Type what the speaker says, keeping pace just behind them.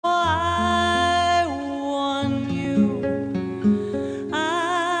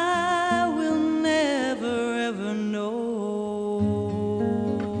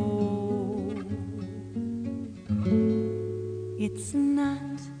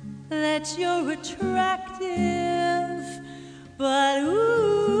that you're attractive, but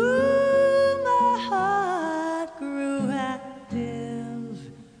ooh, my heart grew active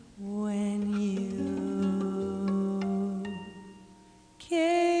when you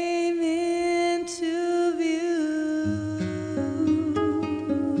came into view.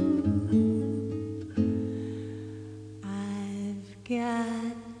 I've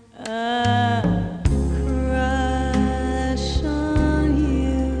got a crush on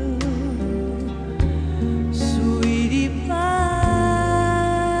you, sweetie pie,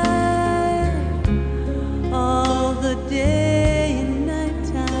 all the day and night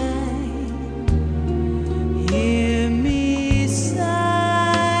time. Hear me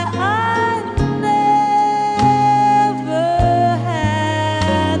sigh, I never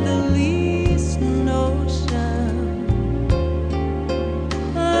had the least notion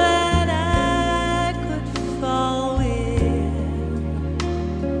that I could fall with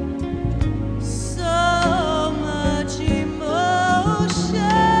so much emotion.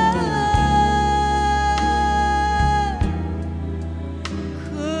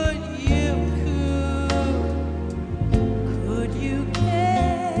 Could you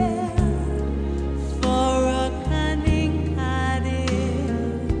care for a cunning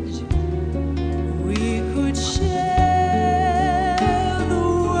cottage? We could share the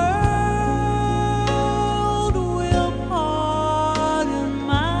world. Will pardon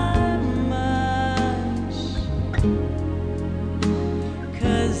my much,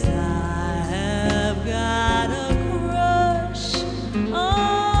 'cause I have got a crush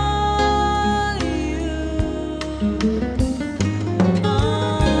on you,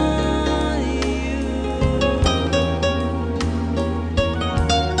 on you.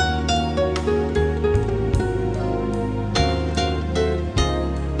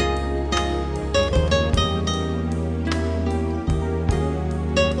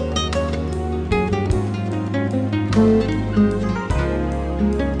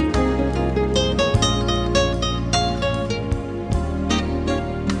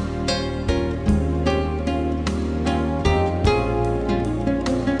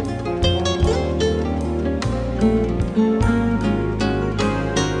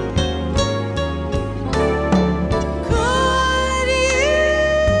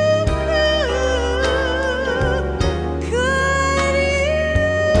 Could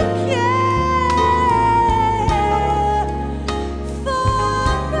you care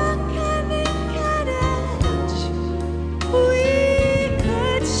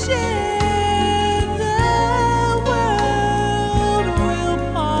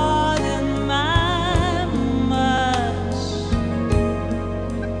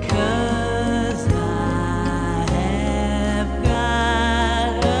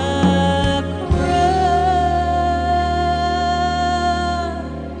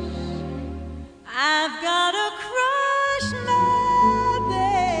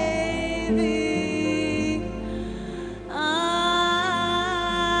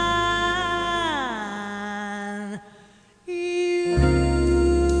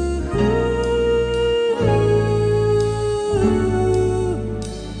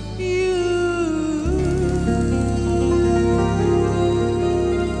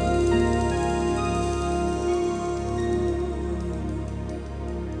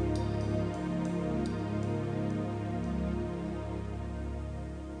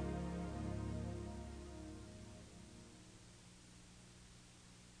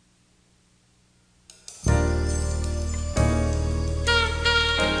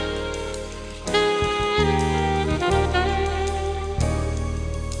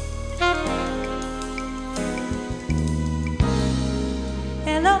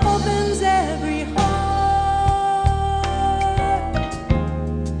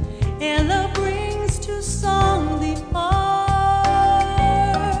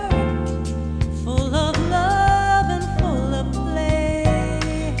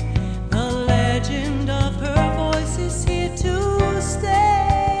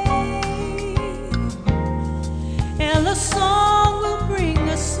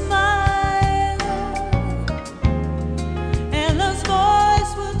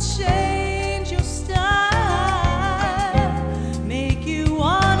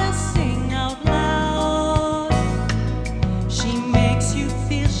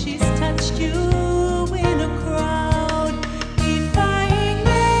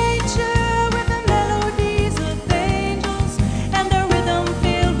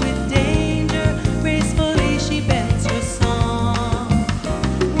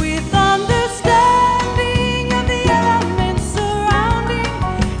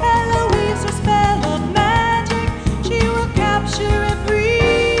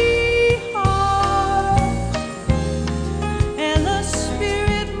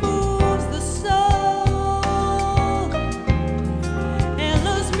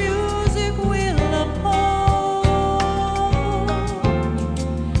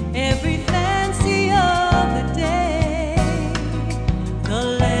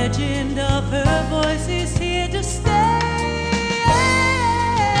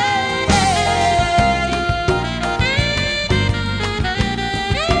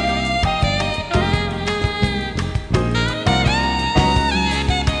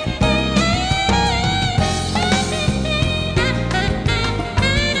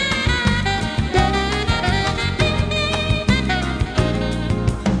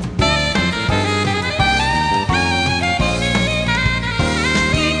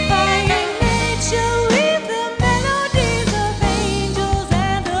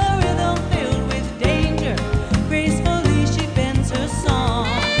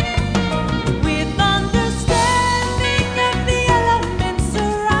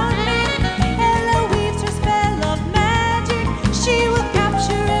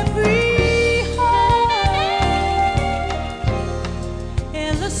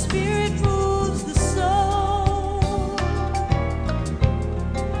spirit moves the soul.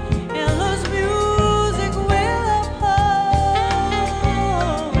 Ella's music will uphold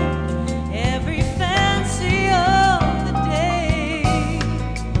every fancy of the day.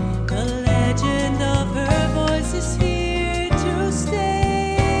 The legend of her voice is here to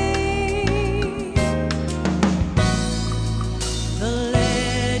stay. The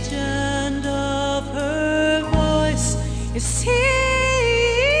legend of her voice is here to stay.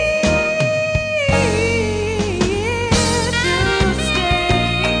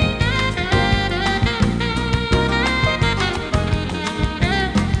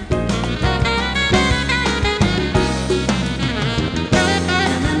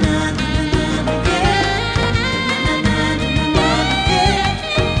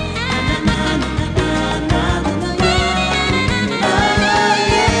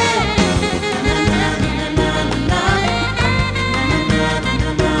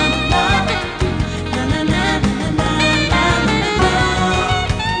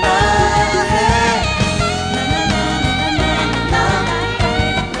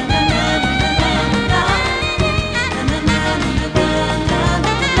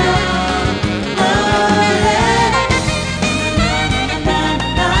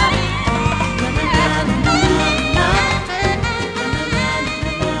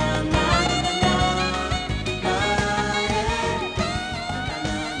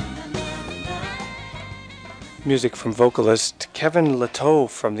 Music from vocalist Kevin Leteau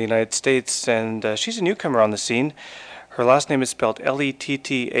from the United States, and she's a newcomer on the scene. Her last name is spelled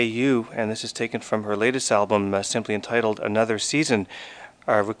Lettau, and this is taken from her latest album, simply entitled Another Season,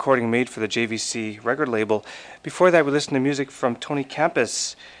 a recording made for the JVC record label. Before that, we listened to music from Tony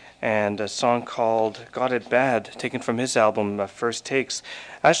Campus and a song called Got It Bad, taken from his album First Takes.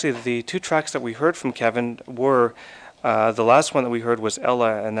 Actually, the two tracks that we heard from Kevin were the last one that we heard was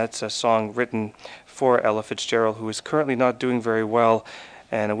Ella, and that's a song written for Ella Fitzgerald, who is currently not doing very well,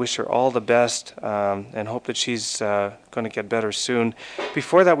 and I wish her all the best and hope that she's going to get better soon.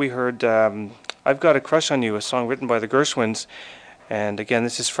 Before that, we heard I've Got a Crush on You, a song written by the Gershwins, and again,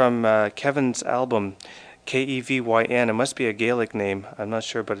 this is from Kevin's album, Kevyn. It must be a Gaelic name, I'm not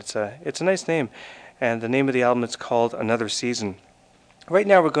sure, but it's a nice name, and the name of the album is called Another Season. Right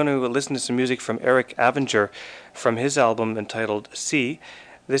now we're going to listen to some music from Eric Avenger from his album entitled Sea.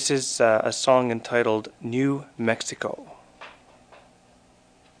 This is a song entitled New Mexico.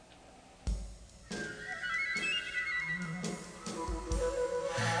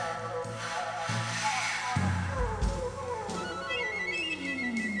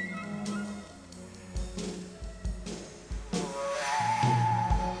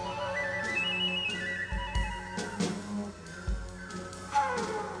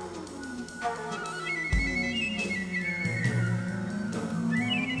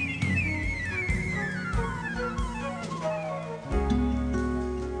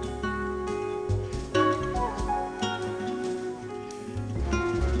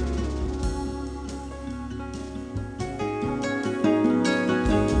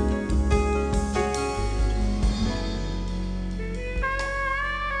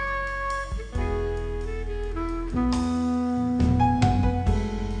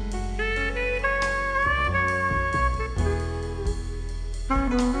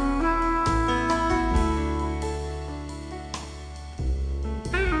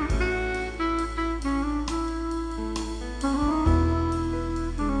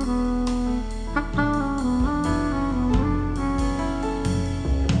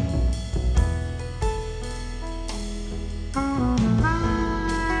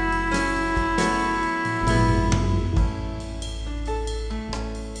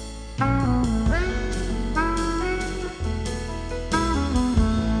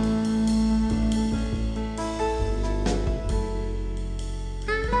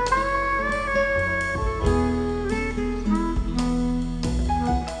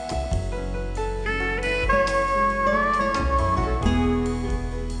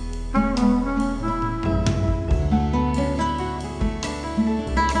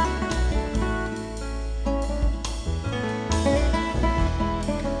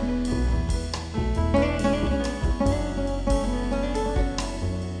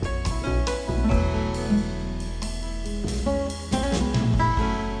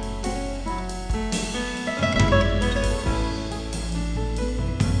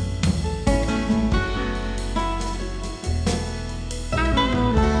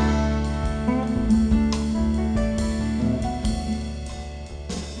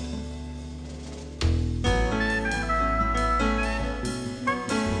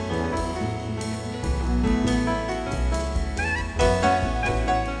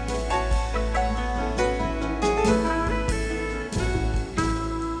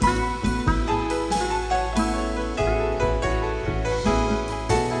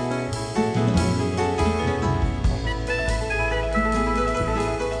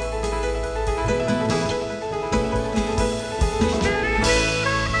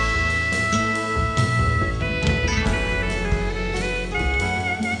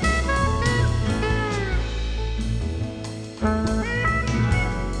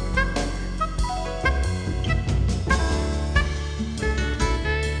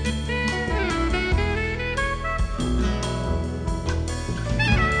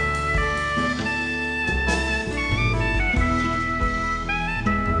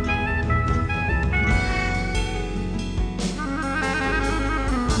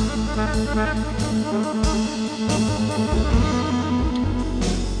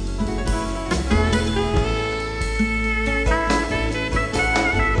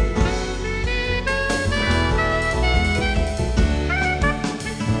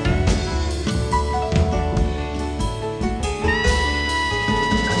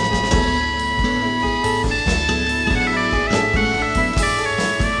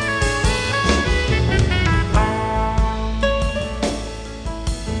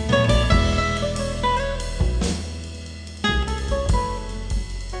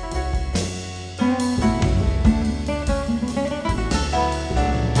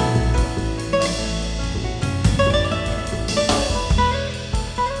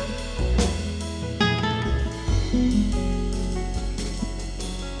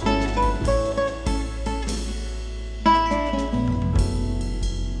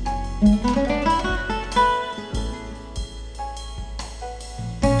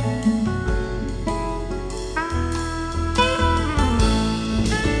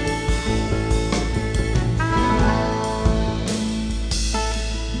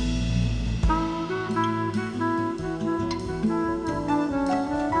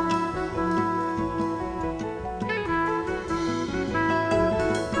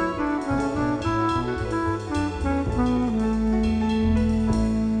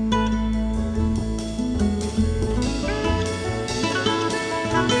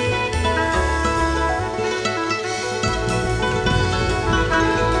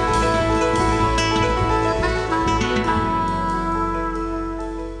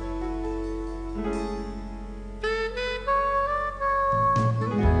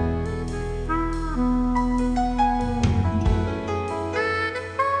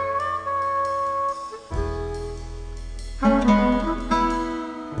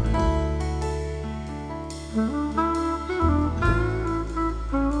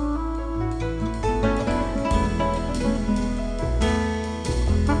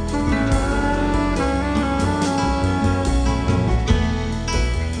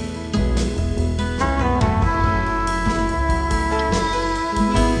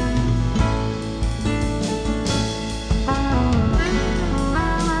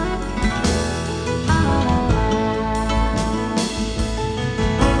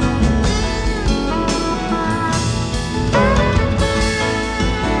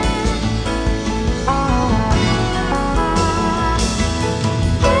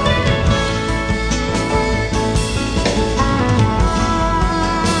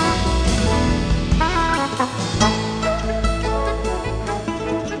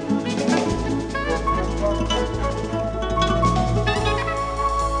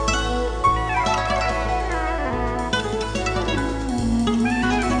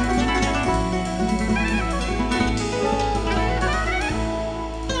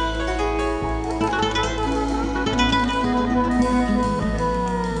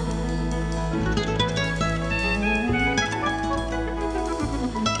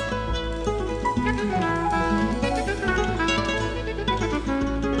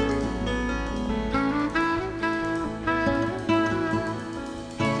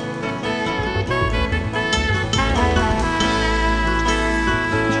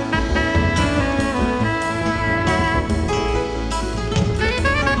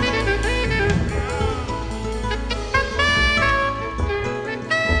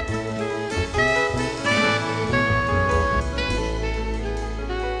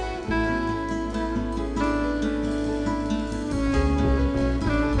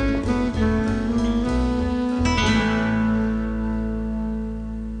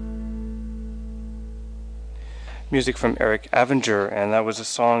 Music from Eric Avenger, and that was a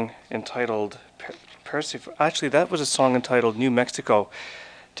song entitled Actually, that was a song entitled New Mexico,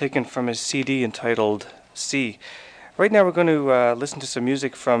 taken from his CD entitled C. Right now we're going to listen to some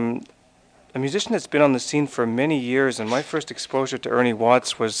music from a musician that's been on the scene for many years, and my first exposure to Ernie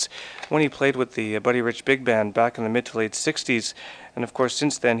Watts was when he played with the Buddy Rich Big Band back in the mid to late 60s, and of course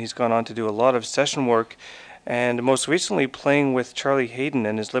since then he's gone on to do a lot of session work, and most recently playing with Charlie Haydn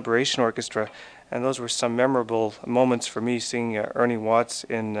and his Liberation Orchestra. And those were some memorable moments for me, seeing Ernie Watts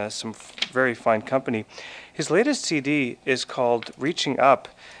in some very fine company. His latest CD is called Reaching Up,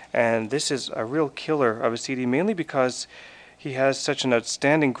 and this is a real killer of a CD, mainly because he has such an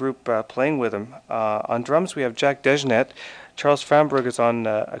outstanding group playing with him. On drums we have Jack DeJohnette, Charles Framberg is on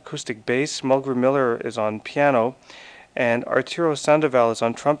acoustic bass, Mulgrew Miller is on piano, and Arturo Sandoval is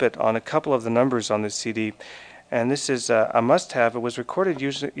on trumpet on a couple of the numbers on this CD. And this is a must-have. It was recorded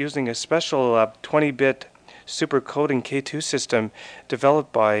using a special 20-bit supercoding K2 system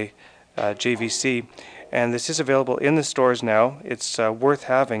developed by JVC. and this is available in the stores now. It's worth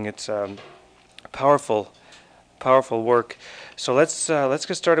having. It's powerful, powerful work. So let's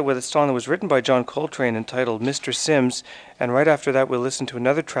get started with a song that was written by John Coltrane entitled Mr. Sims, and right after that we'll listen to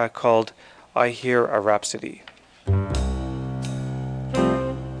another track called I Hear a Rhapsody.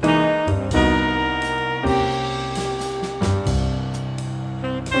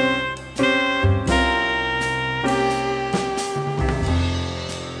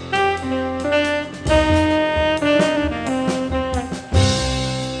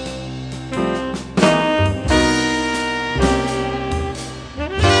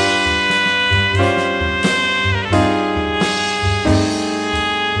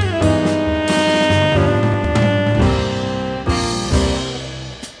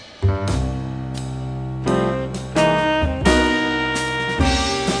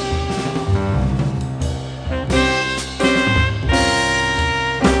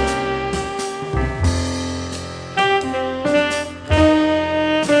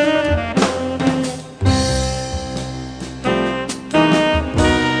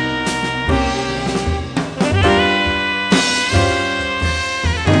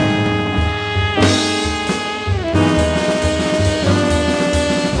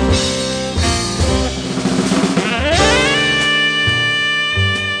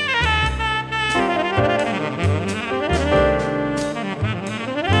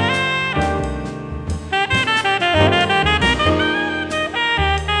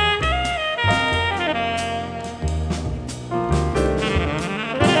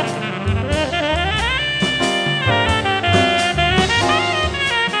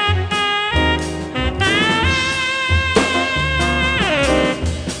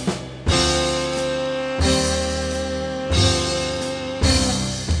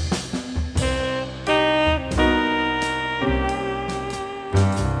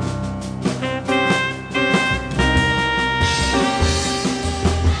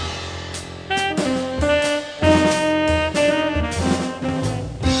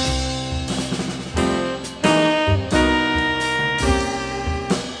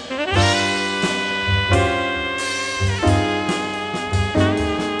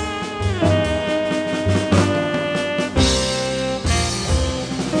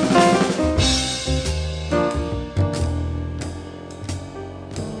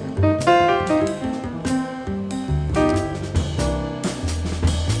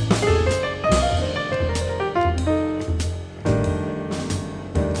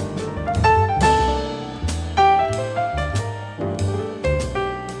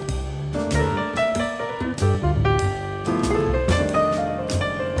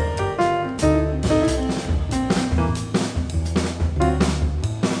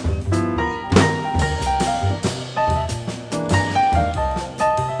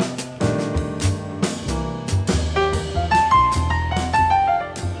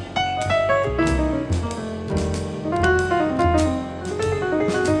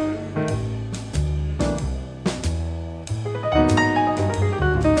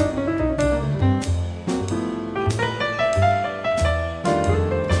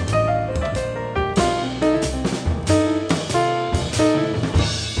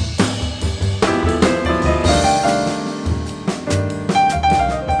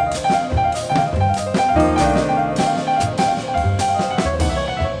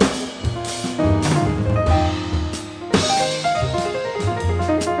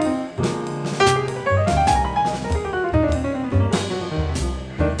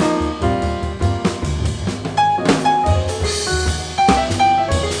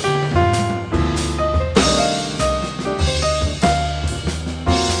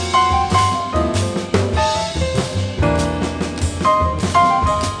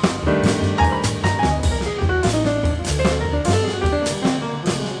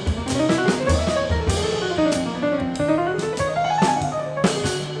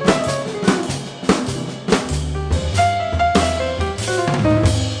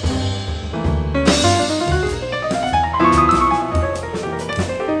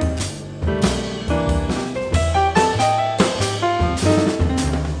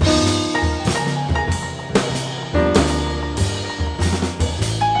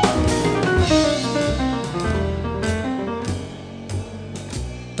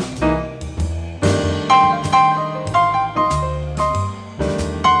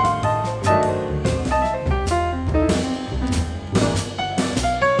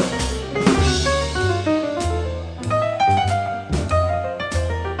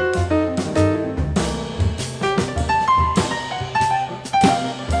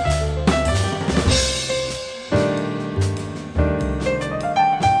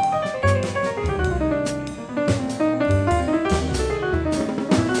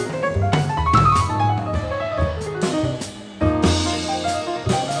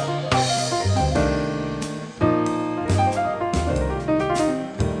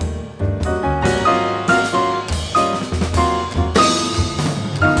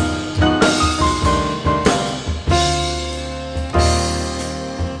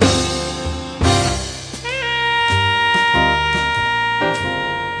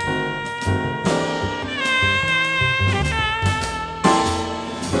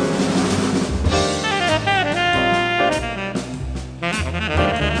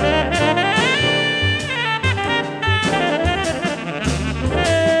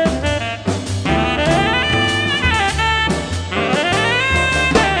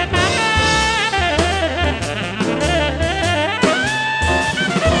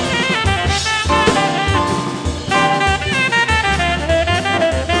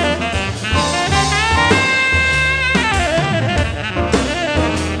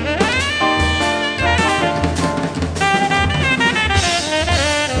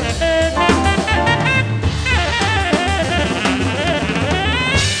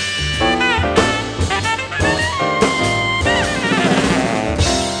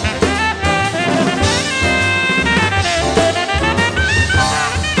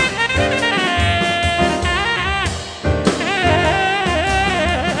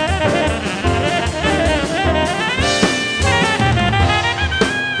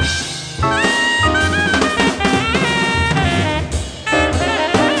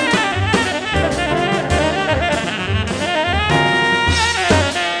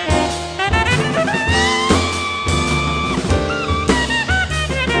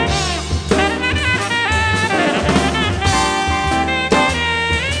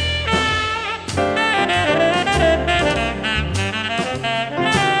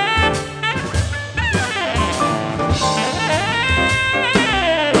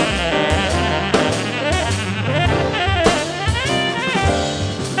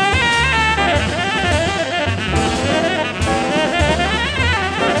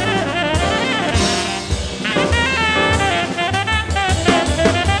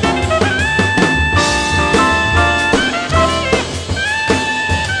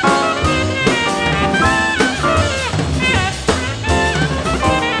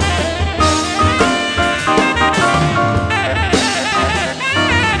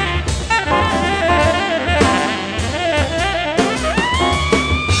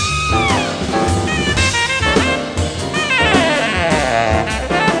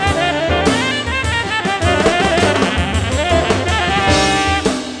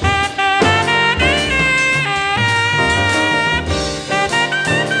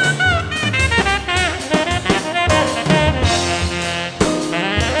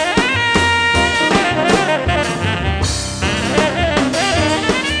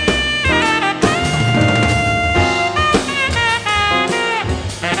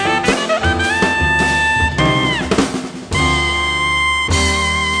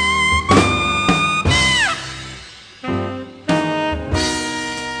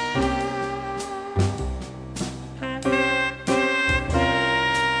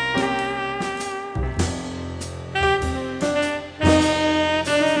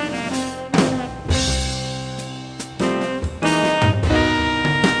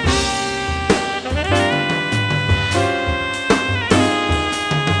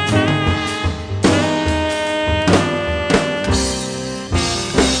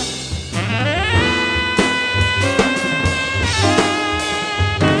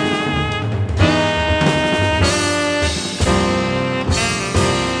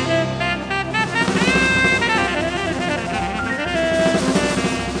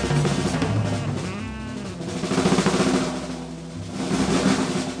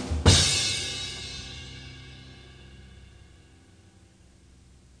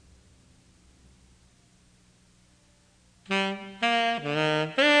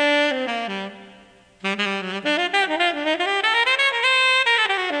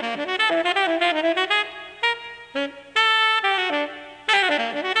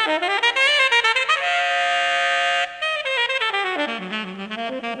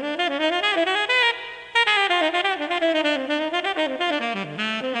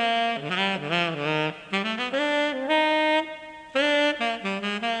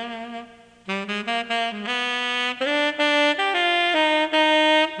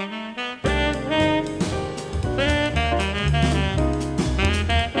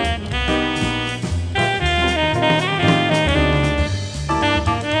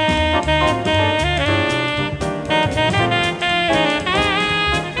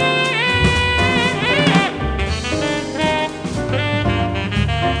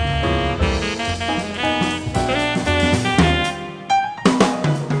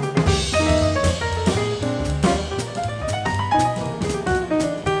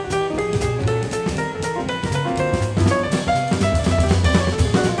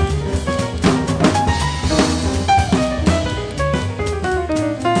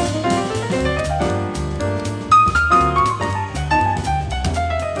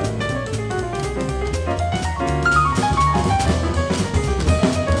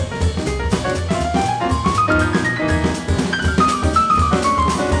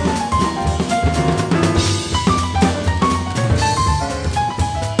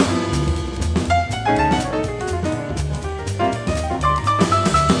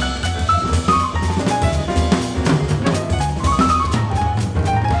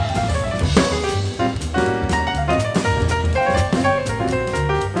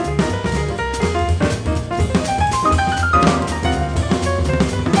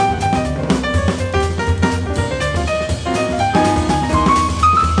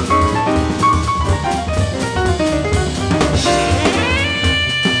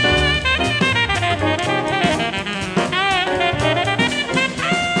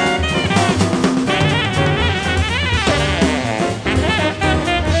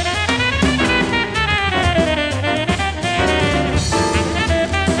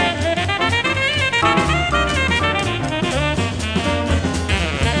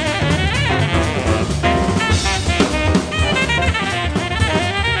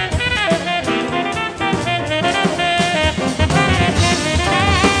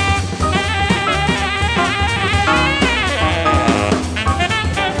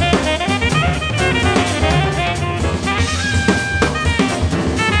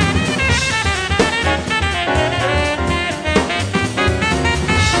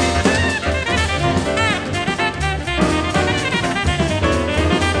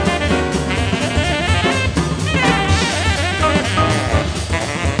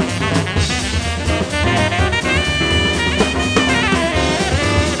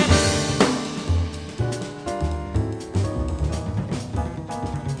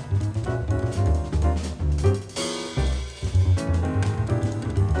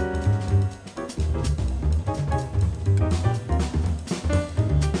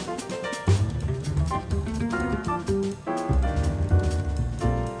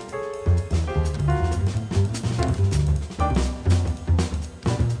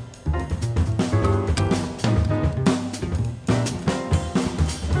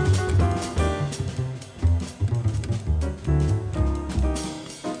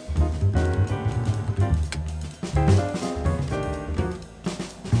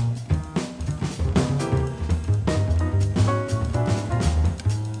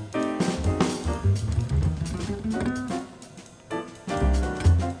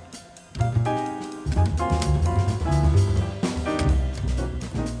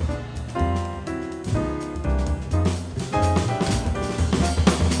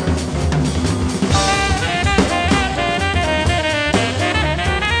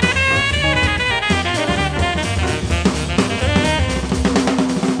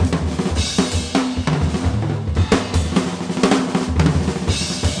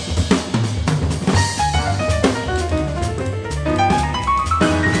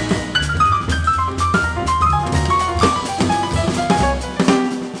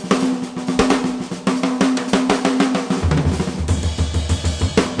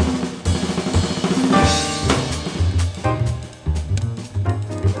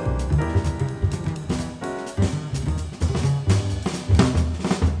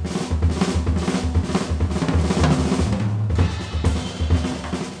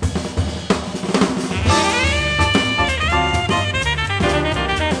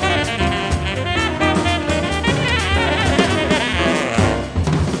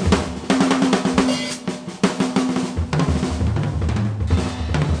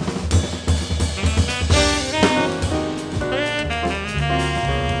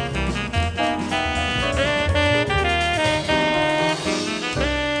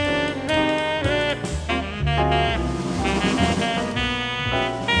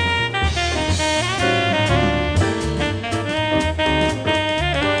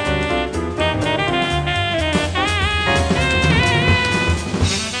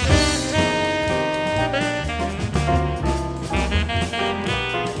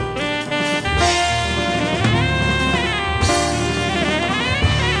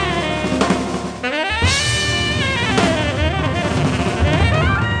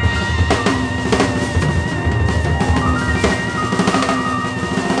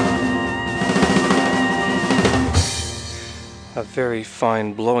 A very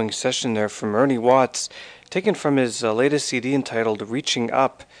fine blowing session there from Ernie Watts, taken from his latest CD entitled Reaching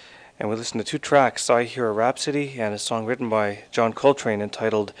Up. And we listened to two tracks, I Hear a Rhapsody and a song written by John Coltrane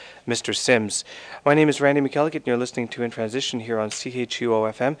entitled Mr. Sims. My name is Randy McElligott and you're listening to In Transition here on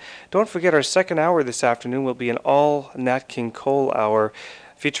CHUO FM. Don't forget our second hour this afternoon will be an all Nat King Cole hour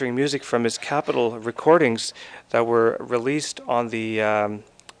featuring music from his Capitol recordings that were released on the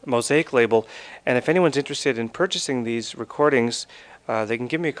Mosaic label. And if anyone's interested in purchasing these recordings, they can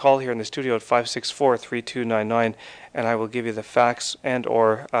give me a call here in the studio at 564-3299, and I will give you the fax and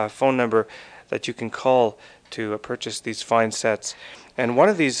or phone number that you can call to purchase these fine sets. And one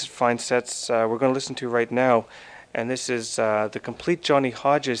of these fine sets we're going to listen to right now, and this is the complete Johnny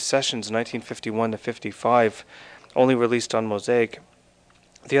Hodges sessions 1951 to 55, only released on Mosaic.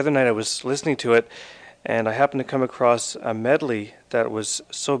 The other night I was listening to it, and I happened to come across a medley that was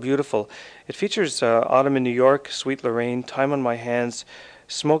so beautiful. It features Autumn in New York, Sweet Lorraine, Time on My Hands,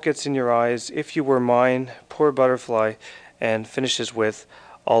 Smoke Gets in Your Eyes, If You Were Mine, Poor Butterfly, and finishes with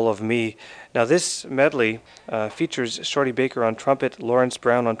All of Me. Now this medley features Shorty Baker on trumpet, Lawrence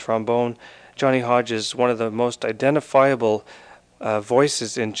Brown on trombone, Johnny Hodges, one of the most identifiable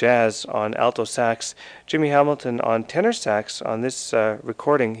voices in jazz, on alto sax, Jimmy Hamilton on tenor sax on this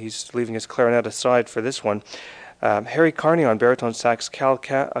recording. He's leaving his clarinet aside for this one. Harry Carney on baritone sax, Cal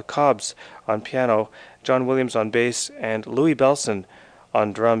Cobbs on piano, John Williams on bass, and Louis Belson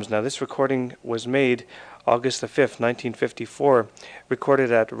on drums. Now this recording was made August the 5th, 1954,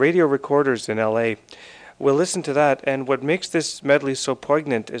 recorded at Radio Recorders in LA. We'll listen to that, and what makes this medley so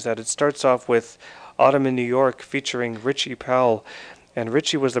poignant is that it starts off with Autumn in New York featuring Richie Powell, and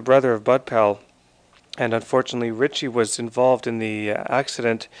Richie was the brother of Bud Powell, and unfortunately Richie was involved in the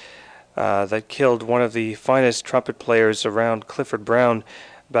accident that killed one of the finest trumpet players around, Clifford Brown,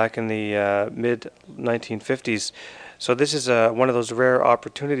 back in the mid-1950s. So this is one of those rare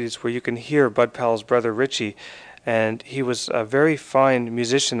opportunities where you can hear Bud Powell's brother Richie, and he was a very fine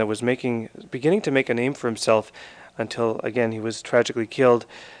musician that was beginning to make a name for himself until, again, he was tragically killed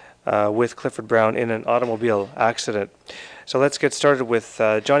with Clifford Brown in an automobile accident. So let's get started with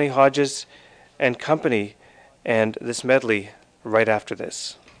Johnny Hodges and Company and this medley right after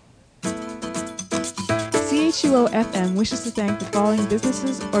this. CHUO FM wishes to thank the following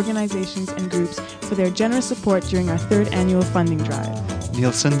businesses, organizations, and groups for their generous support during our third annual funding drive.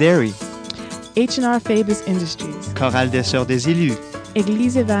 Nielsen Dairy, H&R Fabus Industries, Chorale des Sœurs des Élus,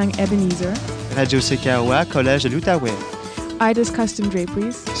 Église Evang Ebenezer, Radio CKOA, Collège de l'Outaouais, Ida's Custom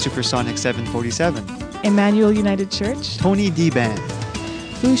Draperies, Supersonic 747, Emmanuel United Church, Tony D Band,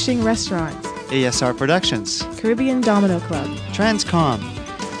 Fushing Restaurants, ASR Productions, Caribbean Domino Club, Transcom,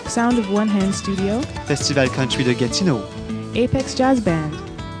 Sound of One Hand Studio, Festival Country de Gatineau, Apex Jazz Band,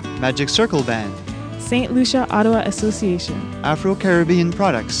 Magic Circle Band, St. Lucia Ottawa Association, Afro-Caribbean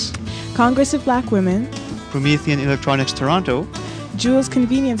Products, Congress of Black Women, Promethean Electronics Toronto, Jewel's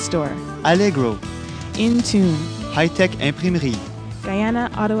Convenience Store, Allegro, In Tune, High-Tech Imprimerie,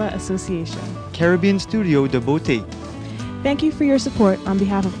 Guyana Ottawa Association. Caribbean Studio de Beauté. Thank you for your support on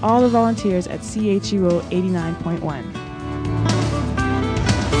behalf of all the volunteers at CHUO 89.1.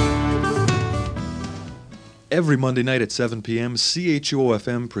 Every Monday night at 7 p.m.,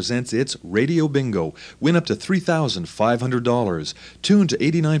 CHUO-FM presents its Radio Bingo. Win up to $3,500. Tune to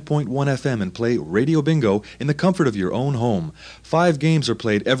 89.1 FM and play Radio Bingo in the comfort of your own home. 5 games are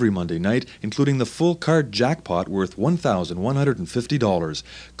played every Monday night, including the full card jackpot worth $1,150.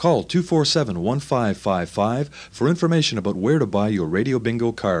 Call 247-1555 for information about where to buy your Radio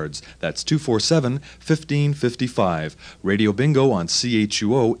Bingo cards. That's 247-1555. Radio Bingo on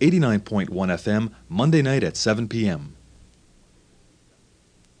CHUO 89.1 FM, Monday night at 7 p.m.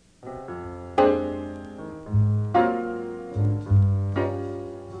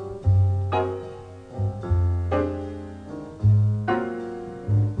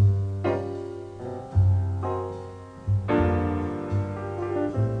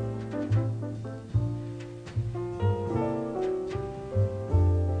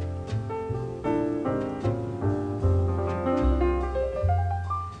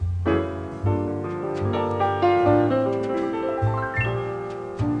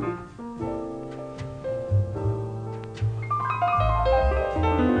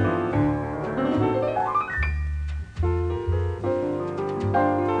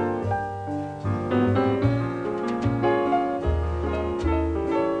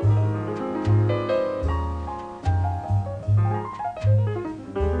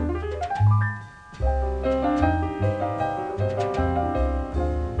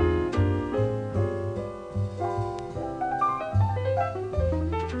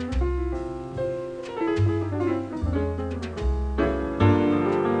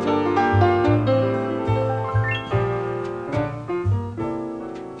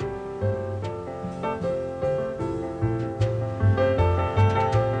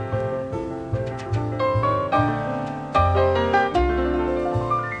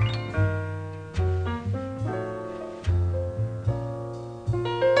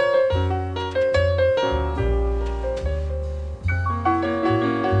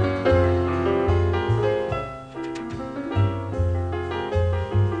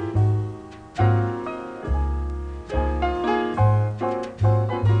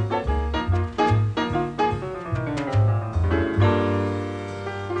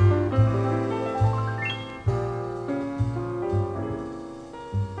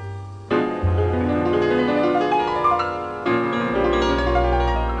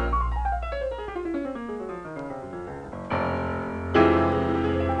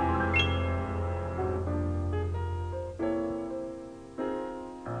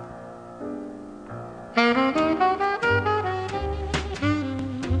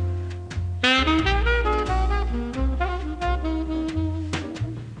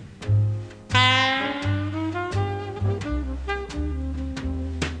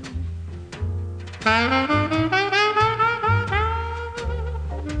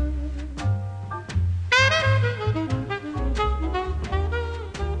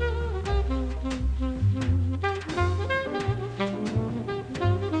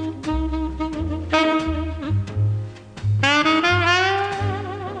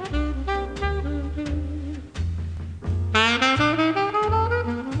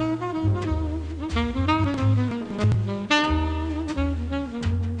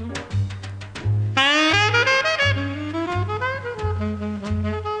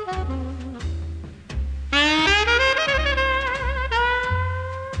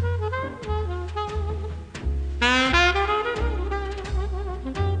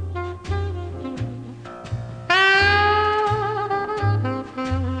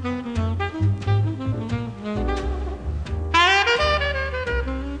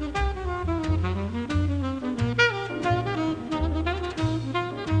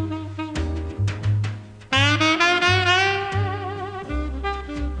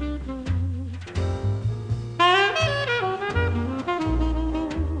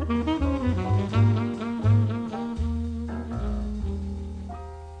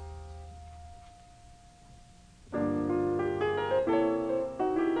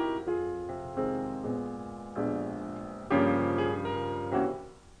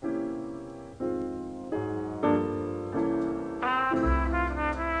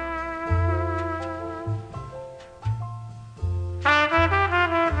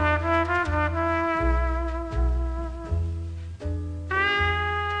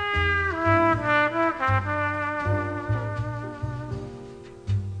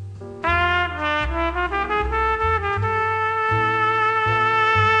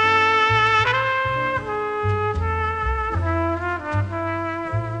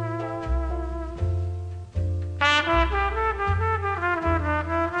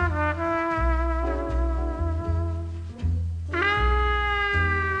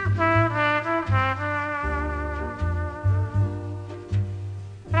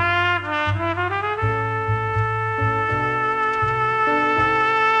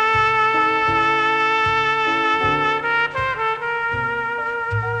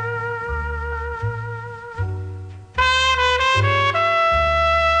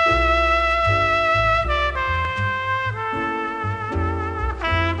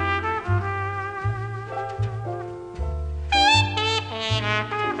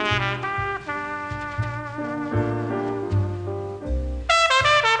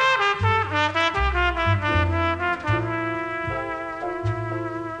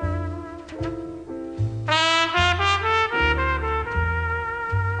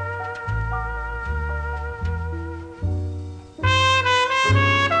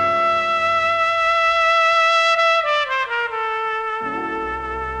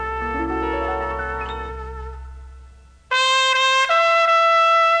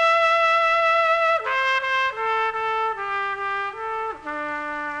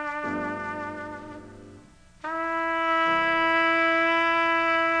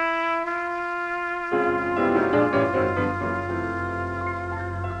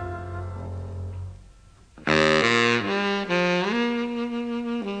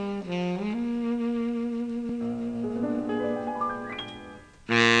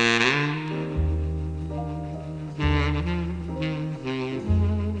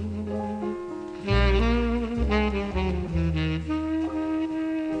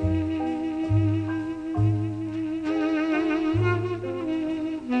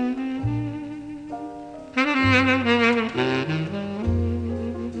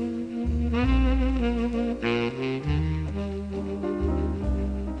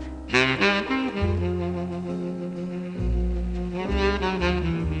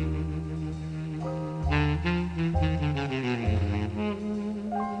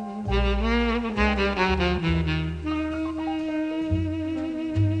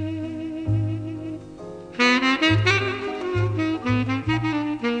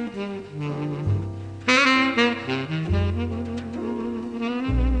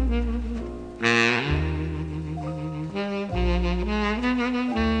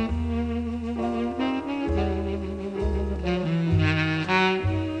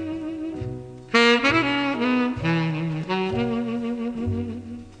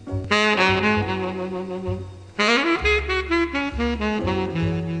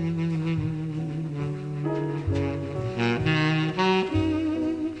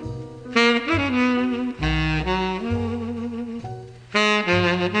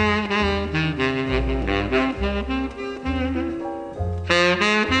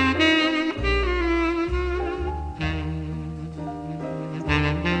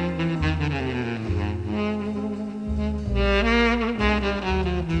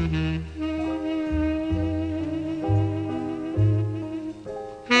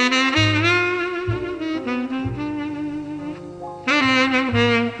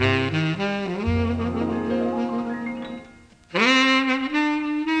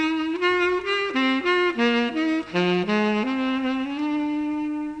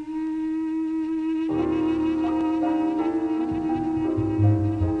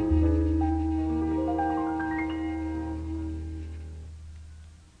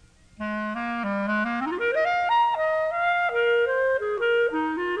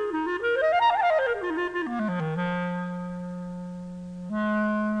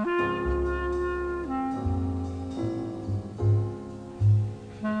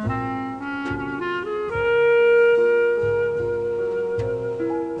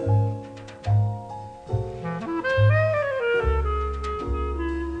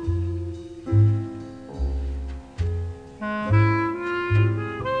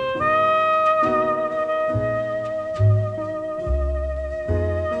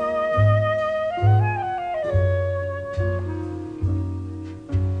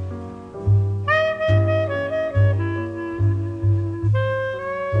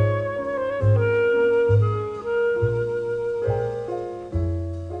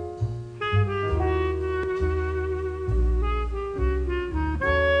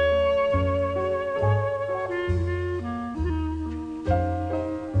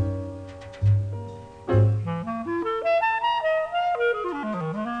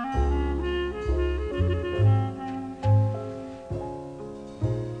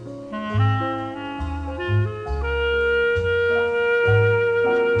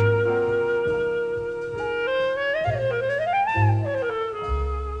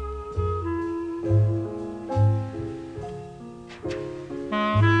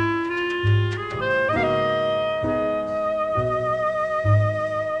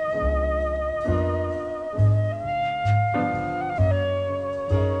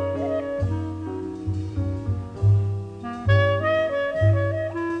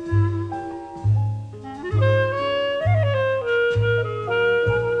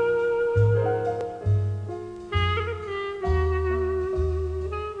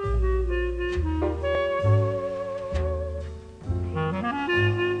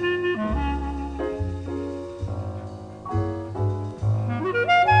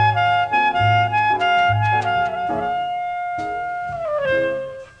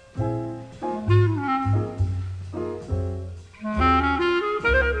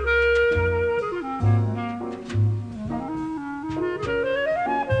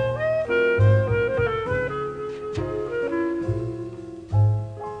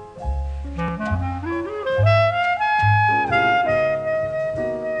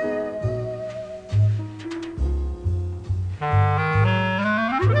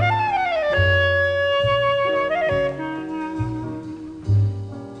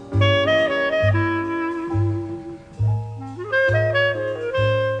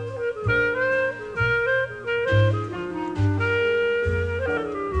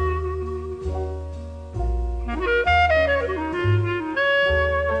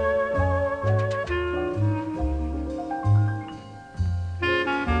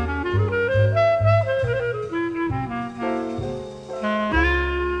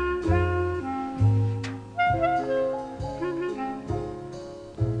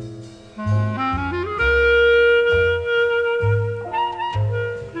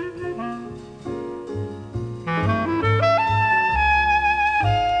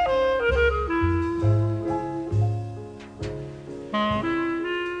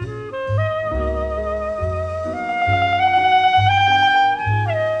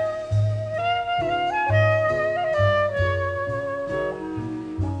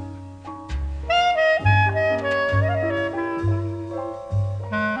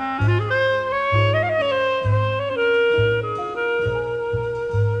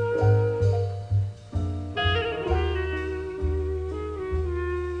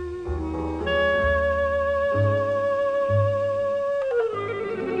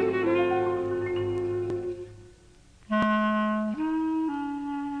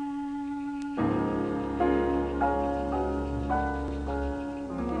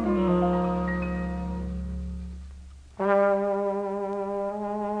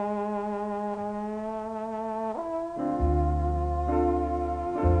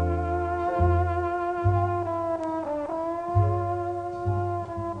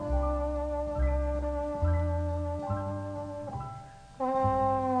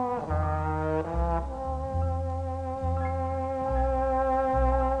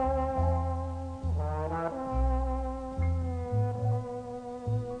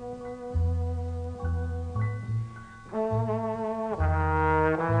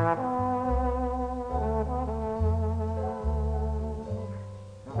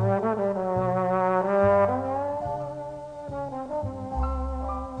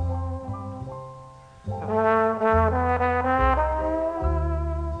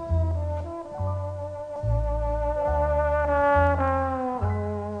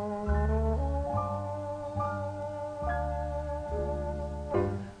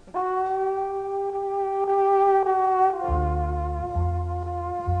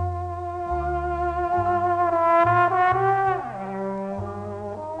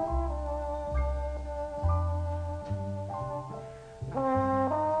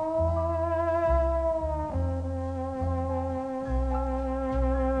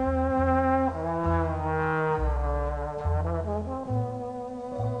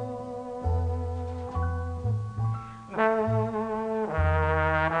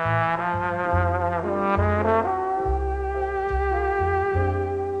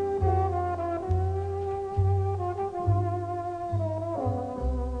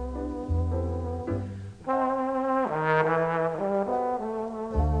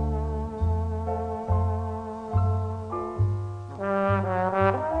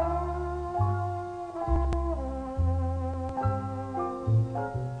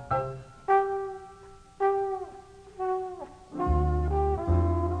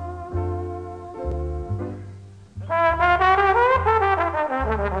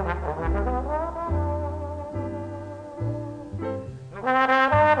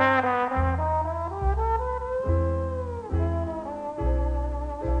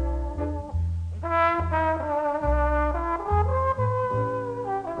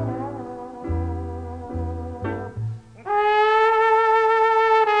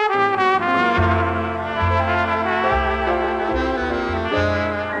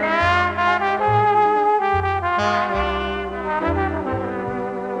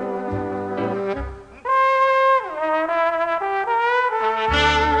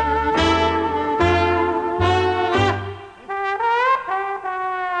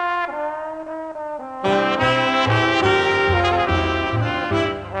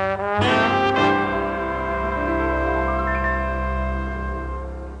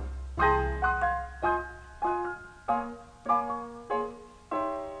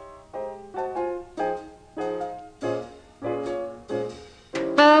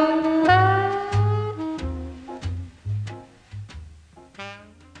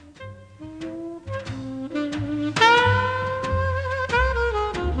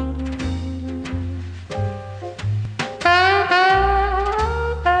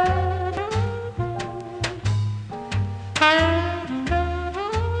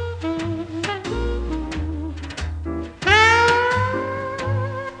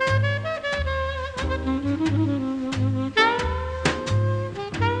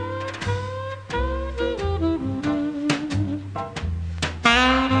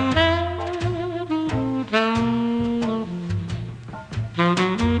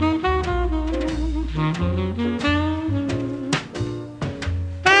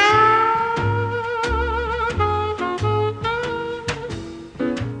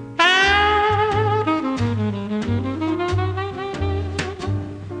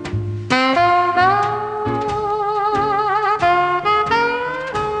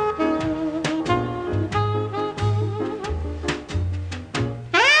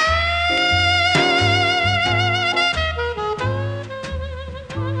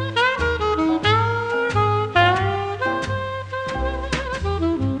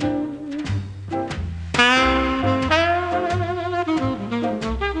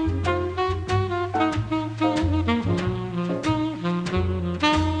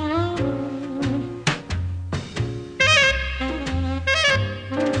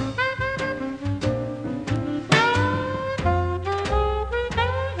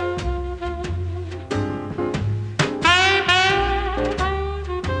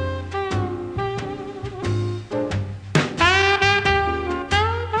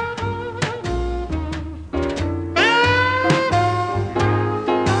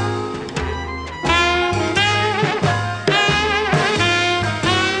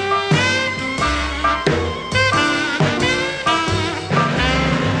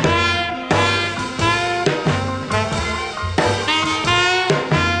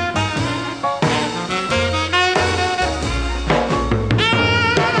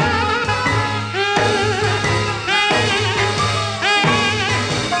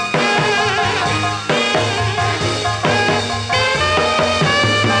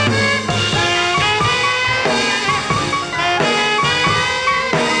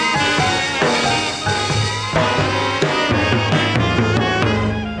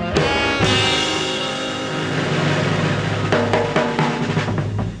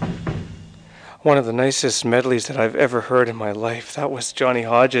 One of the nicest medleys that I've ever heard in my life. That was Johnny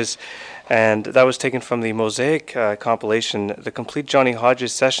Hodges, and that was taken from the Mosaic compilation, The Complete Johnny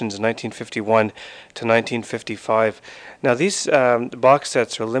Hodges Sessions, 1951 to 1955. Now, these box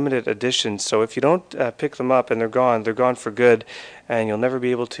sets are limited editions, so if you don't pick them up and they're gone for good, and you'll never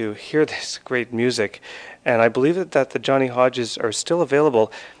be able to hear this great music. And I believe that the Johnny Hodges are still available.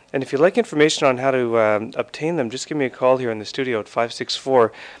 And if you'd like information on how to obtain them, just give me a call here in the studio at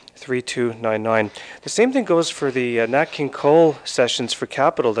 564-3299. The same thing goes for the Nat King Cole sessions for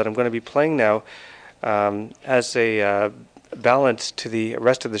Capitol that I'm going to be playing now as a balance to the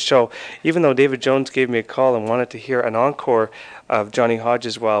rest of the show. Even though David Jones gave me a call and wanted to hear an encore of Johnny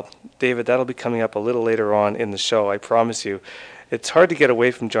Hodges, well, David, that'll be coming up a little later on in the show, I promise you. It's hard to get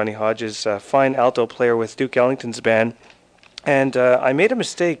away from Johnny Hodges, a fine alto player with Duke Ellington's band. And I made a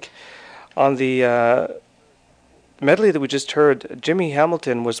mistake on the medley that we just heard. Jimmy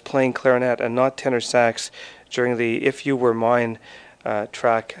Hamilton was playing clarinet and not tenor sax during the If You Were Mine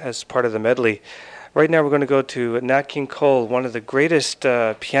track as part of the medley. Right now we're going to go to Nat King Cole, one of the greatest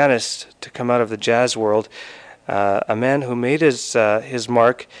pianists to come out of the jazz world, a man who made his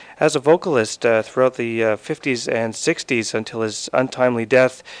mark as a vocalist throughout the 50s and 60s until his untimely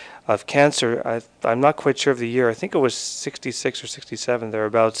death of cancer. I'm not quite sure of the year. I think it was 66 or 67,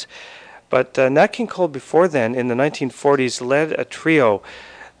 thereabouts. But Nat King Cole before then, in the 1940s, led a trio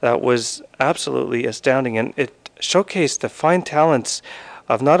that was absolutely astounding, and it showcased the fine talents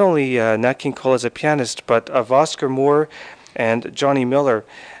of not only Nat King Cole as a pianist, but of Oscar Moore and Johnny Miller.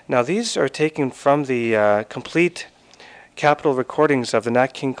 Now, these are taken from the complete Capitol recordings of the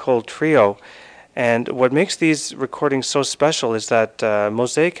Nat King Cole trio. And what makes these recordings so special is that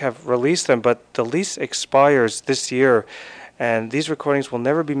Mosaic have released them, but the lease expires this year, and these recordings will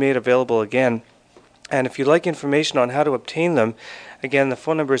never be made available again. And if you'd like information on how to obtain them, again, the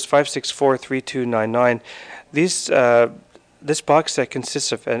phone number is 564-3299. This box set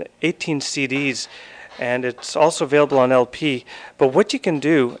consists of 18 CDs, and it's also available on LP. But what you can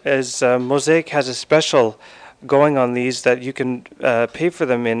do is Mosaic has a special going on these that you can pay for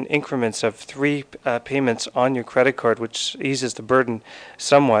them in increments of three payments on your credit card, which eases the burden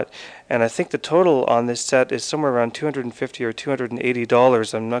somewhat. And I think the total on this set is somewhere around $250 or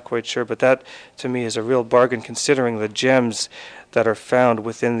 $280. I'm not quite sure, but that to me is a real bargain considering the gems that are found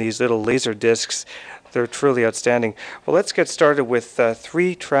within these little laser discs. They're truly outstanding. Well, let's get started with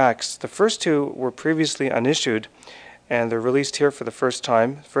three tracks. The first two were previously unissued, and they're released here for the first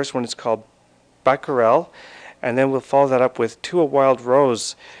time. The first one is called Baccarel, and then we'll follow that up with To a Wild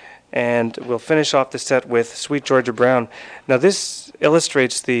Rose, and we'll finish off the set with Sweet Georgia Brown. Now this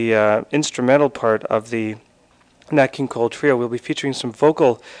illustrates the instrumental part of the Nat King Cole Trio. We'll be featuring some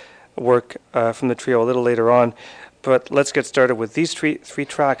vocal work from the trio a little later on, but let's get started with these three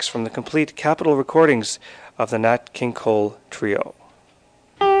tracks from the complete Capitol recordings of the Nat King Cole Trio.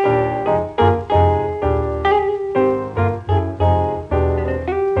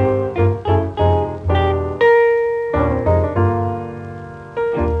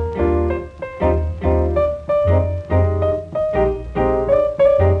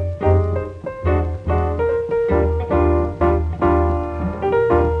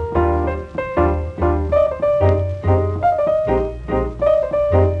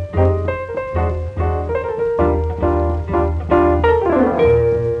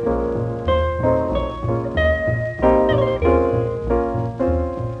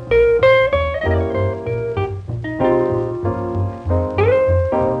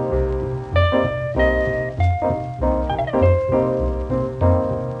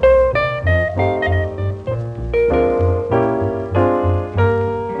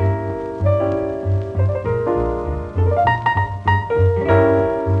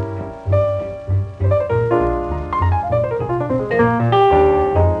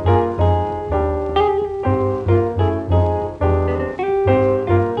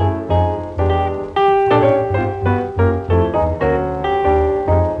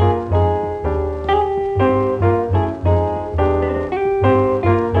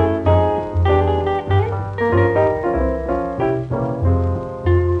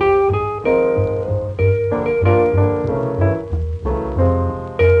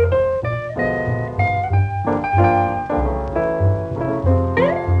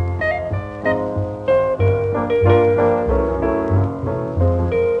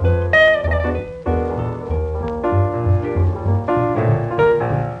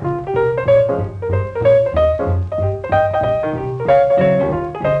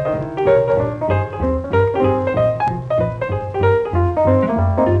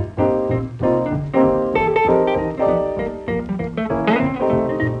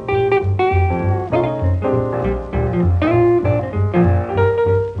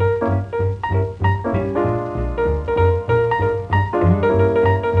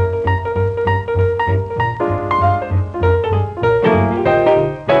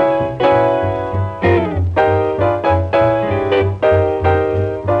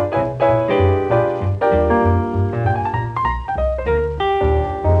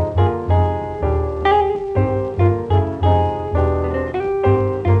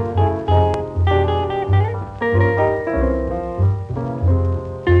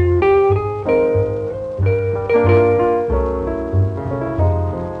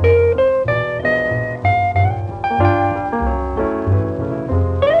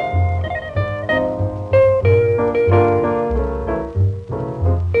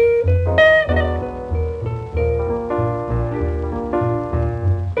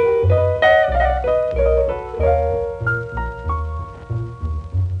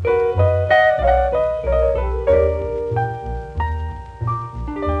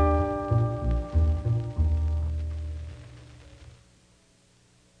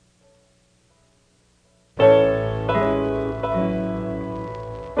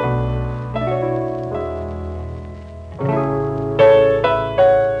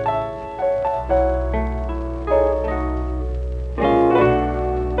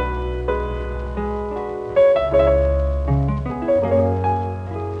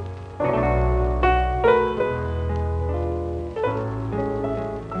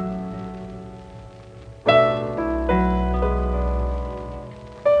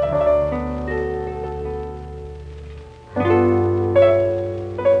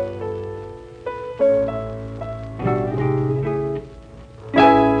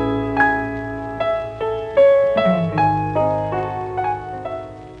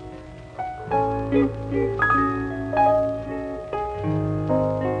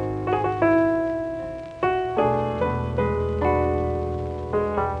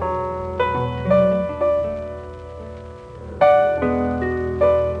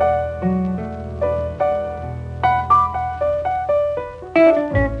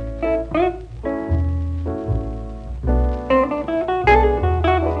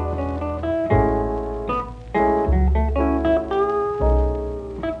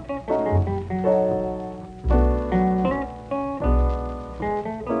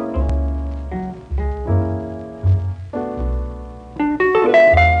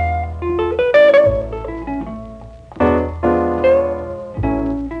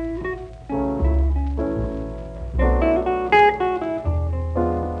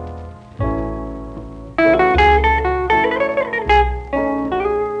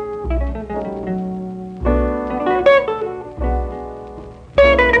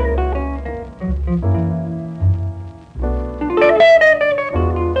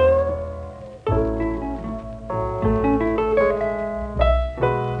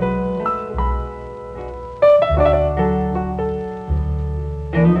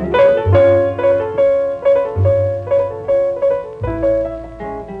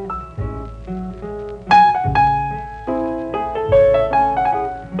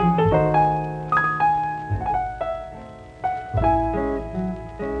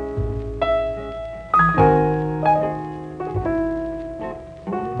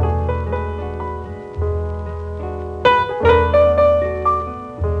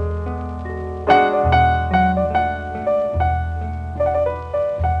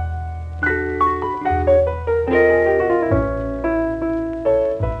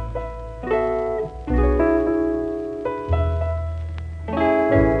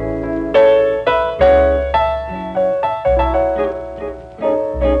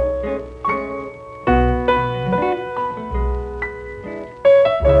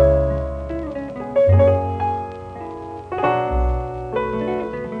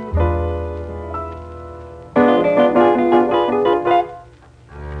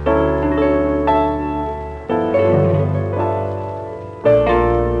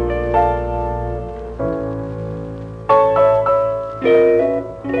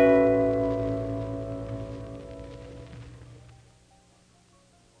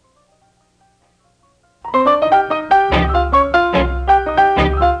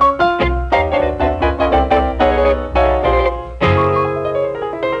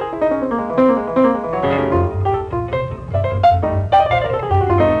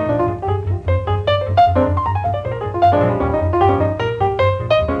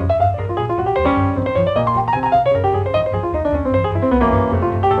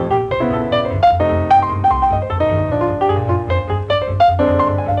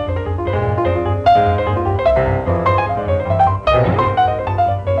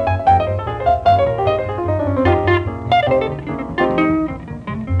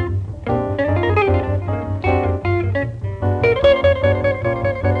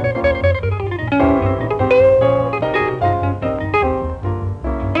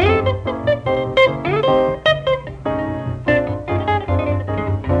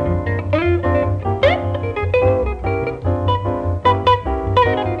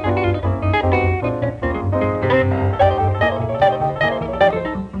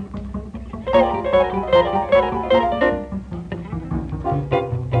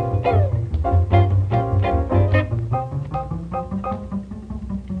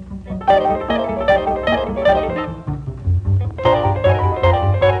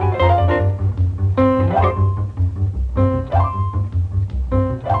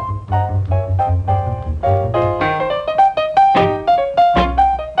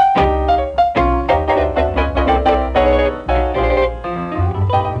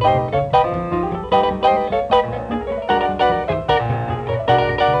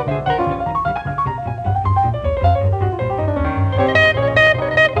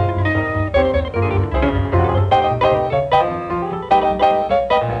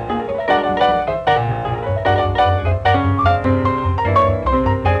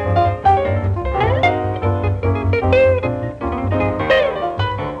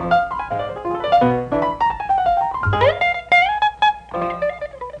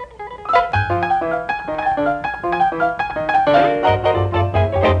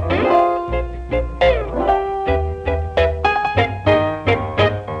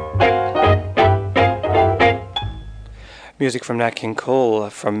 Music from Nat King Cole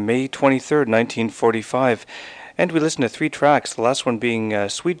from May 23rd, 1945. And we listened to 3 tracks, the last one being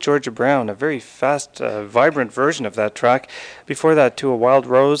Sweet Georgia Brown, a very fast, vibrant version of that track. Before that, To a Wild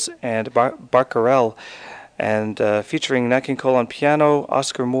Rose and Barcarelle, and featuring Nat King Cole on piano,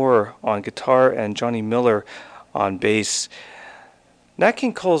 Oscar Moore on guitar, and Johnny Miller on bass. Nat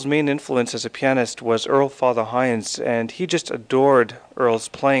King Cole's main influence as a pianist was Earl Father Hines, and he just adored Earl's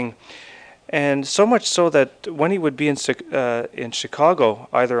playing. And so much so that when he would be in Chicago,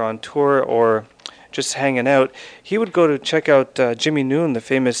 either on tour or just hanging out, he would go to check out Jimmy Noon, the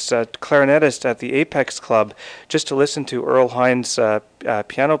famous clarinetist at the Apex Club, just to listen to Earl Hines'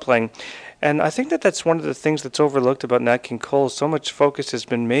 piano playing. And I think that that's one of the things that's overlooked about Nat King Cole. So much focus has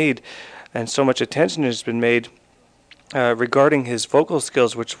been made and so much attention has been made regarding his vocal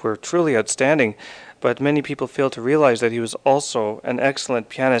skills, which were truly outstanding. But many people fail to realize that he was also an excellent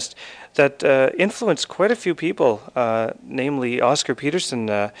pianist that influenced quite a few people, namely Oscar Peterson,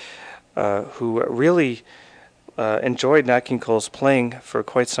 who really enjoyed Nat King Cole's playing for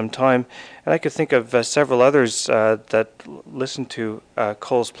quite some time, and I could think of several others that listened to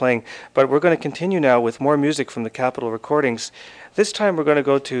Cole's playing. But we're going to continue now with more music from the Capitol recordings. This time we're going to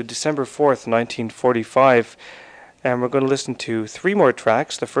go to December 4th, 1945, and we're going to listen to 3 more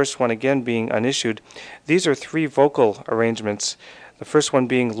tracks, the first one again being unissued. These are 3 vocal arrangements, the first one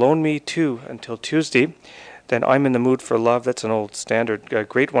being Loan Me To Until Tuesday, then I'm in the Mood for Love, that's an old standard, a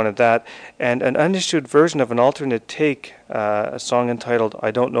great one at that, and an unissued version of an alternate take, a song entitled I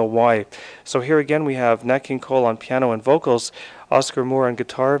Don't Know Why. So here again we have Nat King Cole on piano and vocals, Oscar Moore on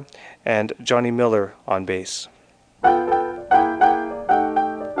guitar, and Johnny Miller on bass.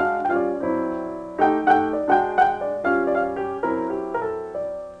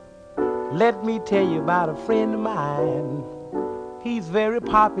 Let me tell you about a friend of mine. He's very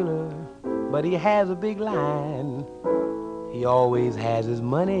popular, but he has a big line. He always has his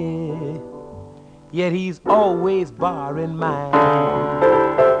money, yet he's always borrowing mine.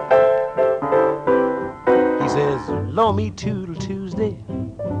 He says, loan me till Tuesday,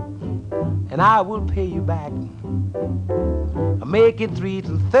 and I will pay you back. I'll make it 3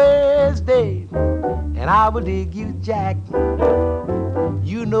 till Thursday, and I will dig you Jack.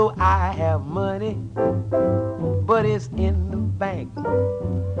 You know I have money, but it's in the bank.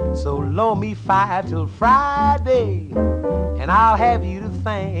 So loan me 5 till Friday, and I'll have you to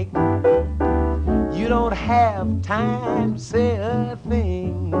thank. You don't have time to say a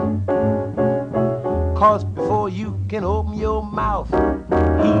thing, 'cause before you can open your mouth,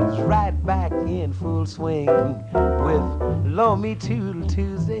 he's right back in full swing with loan me till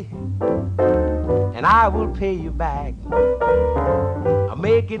Tuesday, and I will pay you back. I'll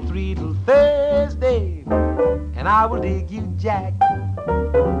make it 3 till Thursday, and I will dig you Jack.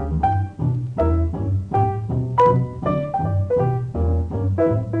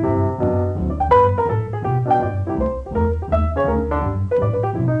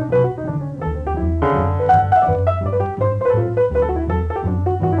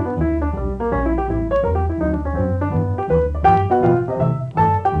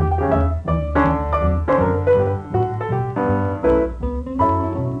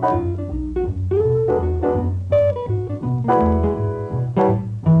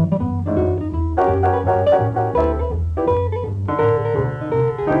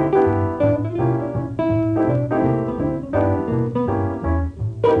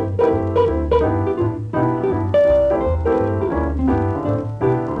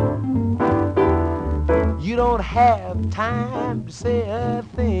 Say a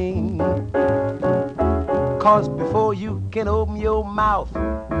thing, 'cause before you can open your mouth,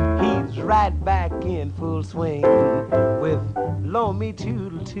 he's right back in full swing with loan me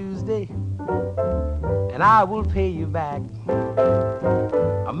till Tuesday, and I will pay you back.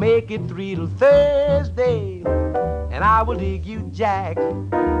 I'll make it 3 till Thursday, and I will dig you Jack.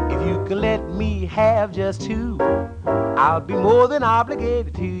 If you can let me have just 2, I'll be more than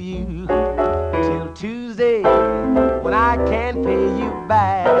obligated to you till Tuesday, when I can pay you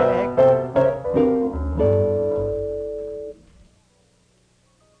back.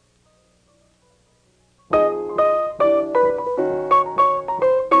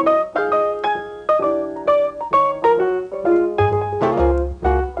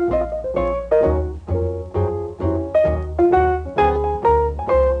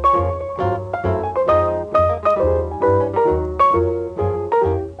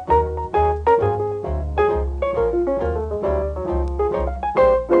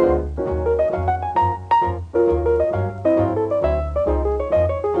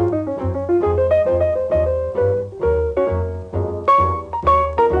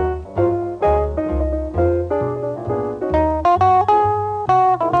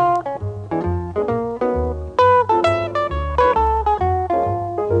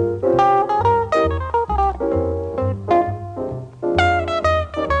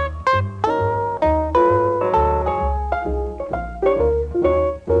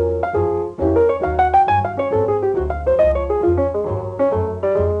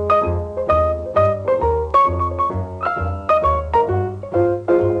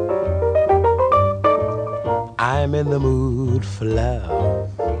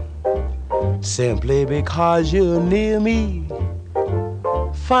 Simply because you're near me.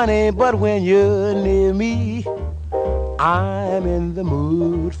 Funny, but when you're near me, I'm in the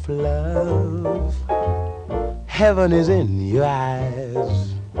mood for love. Heaven is in your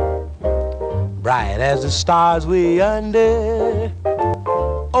eyes, bright as the stars we're under.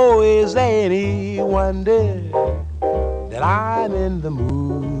 Oh, is there any wonder that I'm in the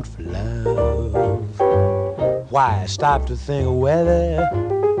mood for love? Why stop to think of whether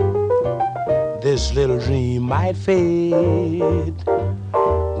this little dream might fade.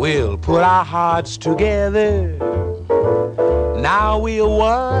 We'll put our hearts together. Now we are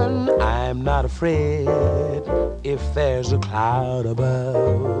one, I'm not afraid. If there's a cloud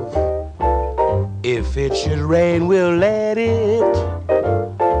above, if it should rain, we'll let it.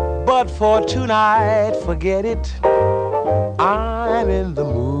 But for tonight, forget it. I'm in the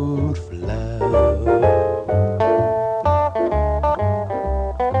mood for love.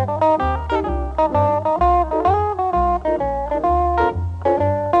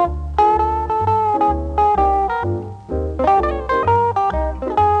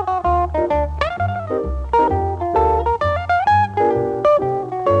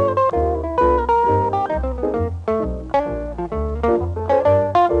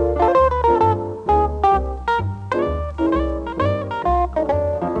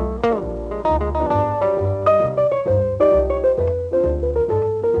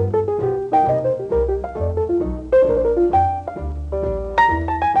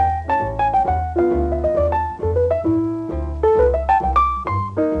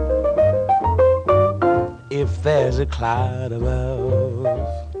 If there's a cloud above,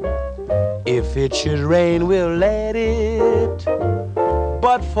 if it should rain, we'll let it.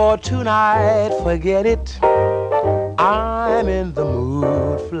 But for tonight, forget it. I'm in the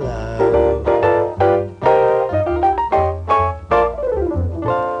mood for love.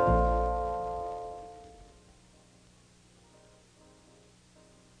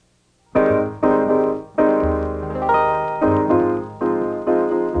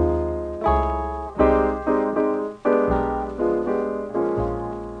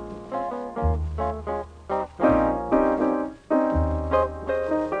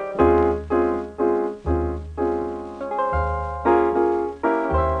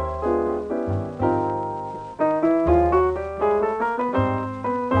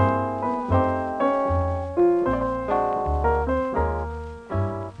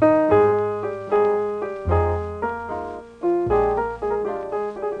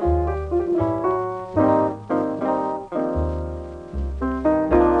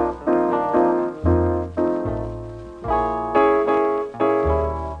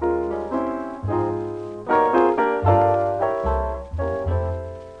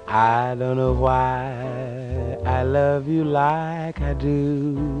 I don't know why I love you like I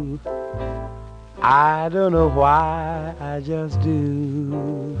do. I don't know why, I just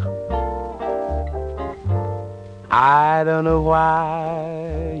do. I don't know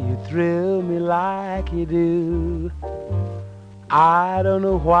why you thrill me like you do. I don't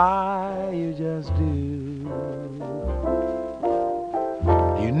know why, you just do.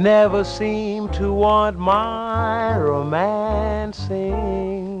 You never seem to want my romancing.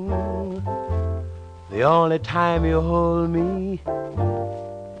 The only time you hold me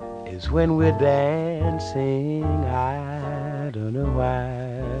is when we're dancing. I don't know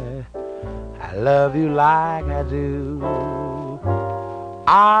why I love you like I do.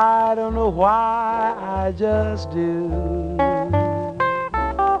 I don't know why, I just do.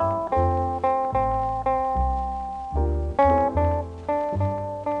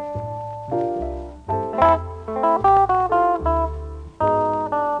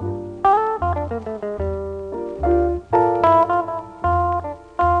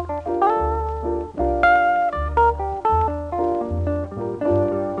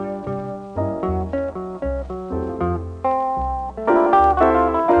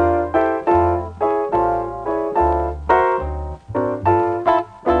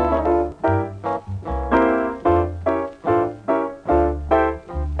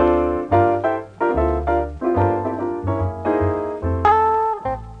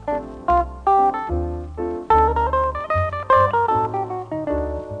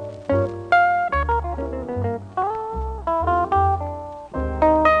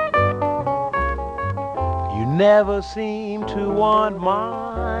 Never seem to want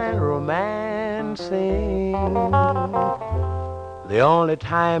mine romancing. The only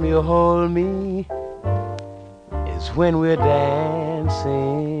time you hold me is when we're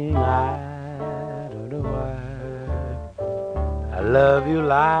dancing. I don't know why I love you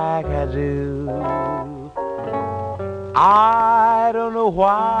like I do. I don't know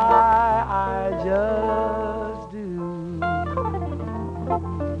why, I just do.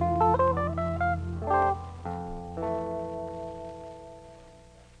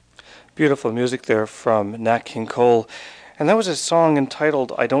 Beautiful music there from Nat King Cole. And that was a song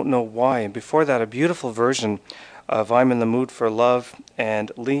entitled I Don't Know Why. And before that, a beautiful version of I'm in the Mood for Love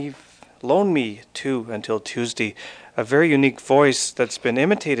and Loan Me Too Until Tuesday. A very unique voice that's been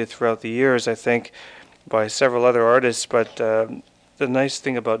imitated throughout the years, I think, by several other artists. But the nice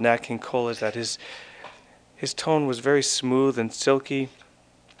thing about Nat King Cole is that his tone was very smooth and silky,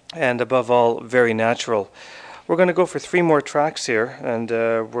 and above all, very natural. We're going to go for 3 more tracks here, and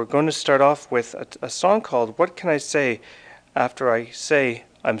we're going to start off with a song called What Can I Say After I Say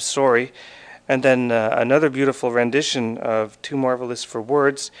I'm Sorry, and then another beautiful rendition of Too Marvelous for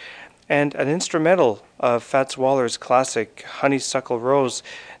Words, and an instrumental of Fats Waller's classic Honeysuckle Rose.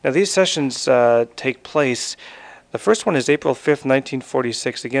 Now these sessions take place, the first one is April 5th,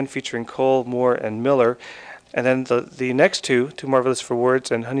 1946, again featuring Cole, Moore, and Miller. And then the next two, Too Marvelous for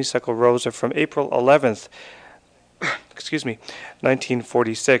Words and Honeysuckle Rose, are from April 11th,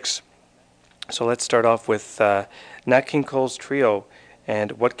 1946. So let's start off with Nat King Cole's trio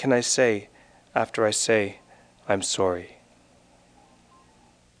and What Can I Say After I Say I'm Sorry.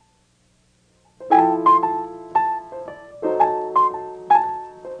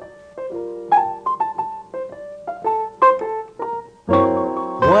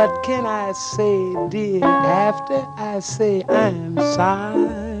 What can I say, dear, after I say I'm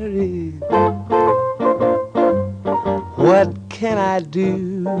sorry? What can I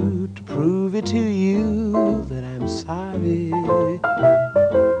do to prove it to you that I'm sorry?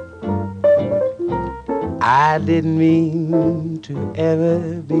 I didn't mean to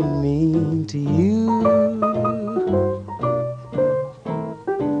ever be mean to you.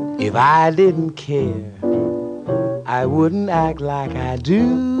 If I didn't care, I wouldn't act like I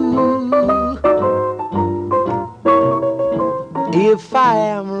do. If I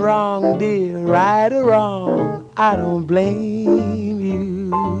am wrong, dear, right or wrong, I don't blame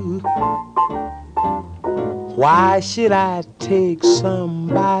you. Why should I take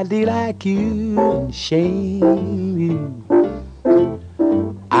somebody like you and shame you?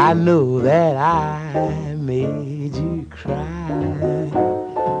 I know that I made you cry,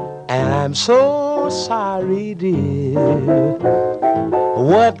 and I'm so sorry, dear.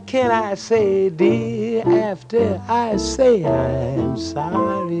 What can I say, dear, after I say I'm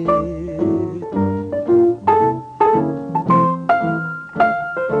sorry?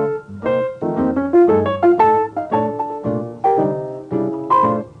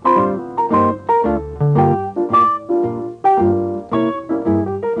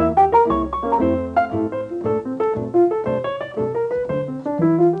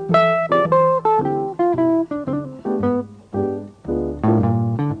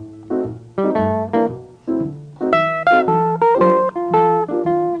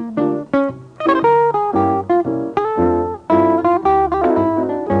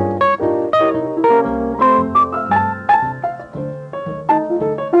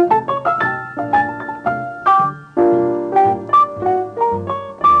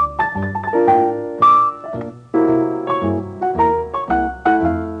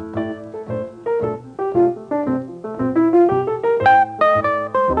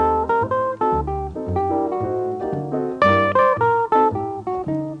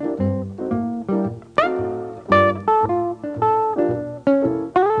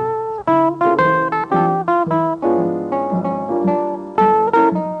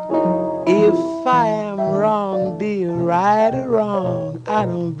 If I am wrong, dear, right or wrong, I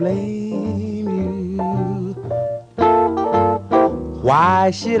don't blame you.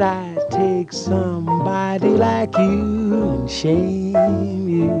 Why should I take somebody like you and shame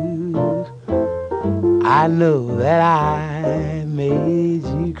you? I know that I made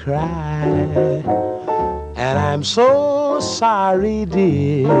you cry, and I'm so sorry,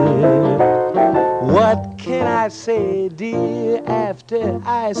 dear. What can I say, dear, after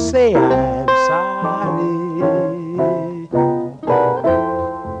I say I'm sorry?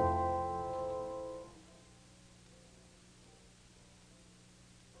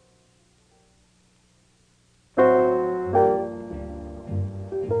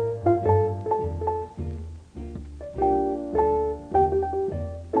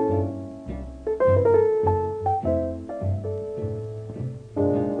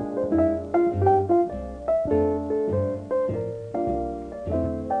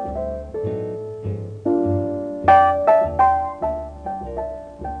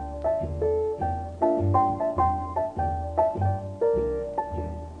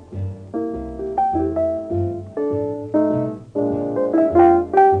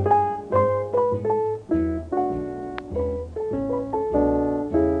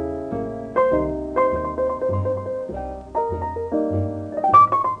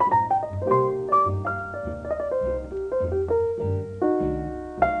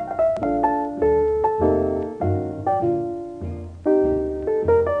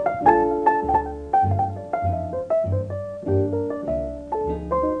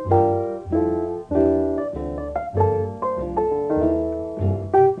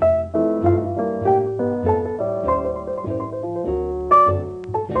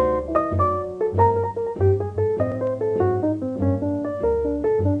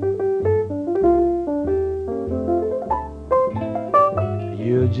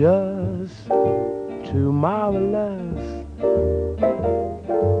 just too marvelous,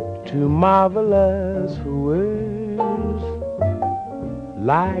 too marvelous for words,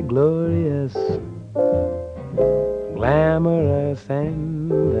 like glorious, glamorous,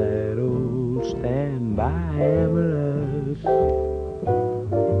 and that old standby amorous.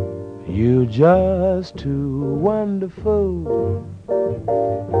 You're just too wonderful.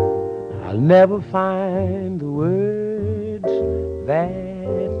 I'll never find the words that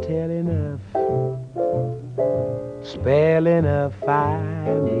tell enough, spell enough.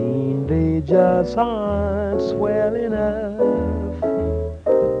 I mean, they just aren't swell enough.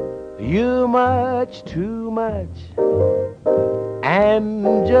 You're much too much,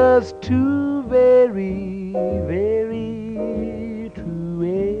 and just too very, very true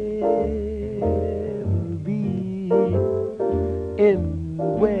ever be in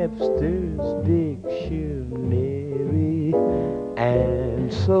Webster's dictionary.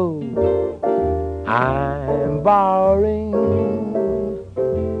 And so I'm borrowing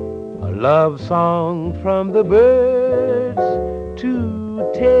a love song from the birds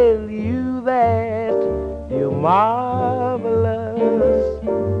to tell you that you're marvelous,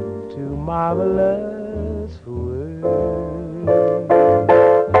 too marvelous for words.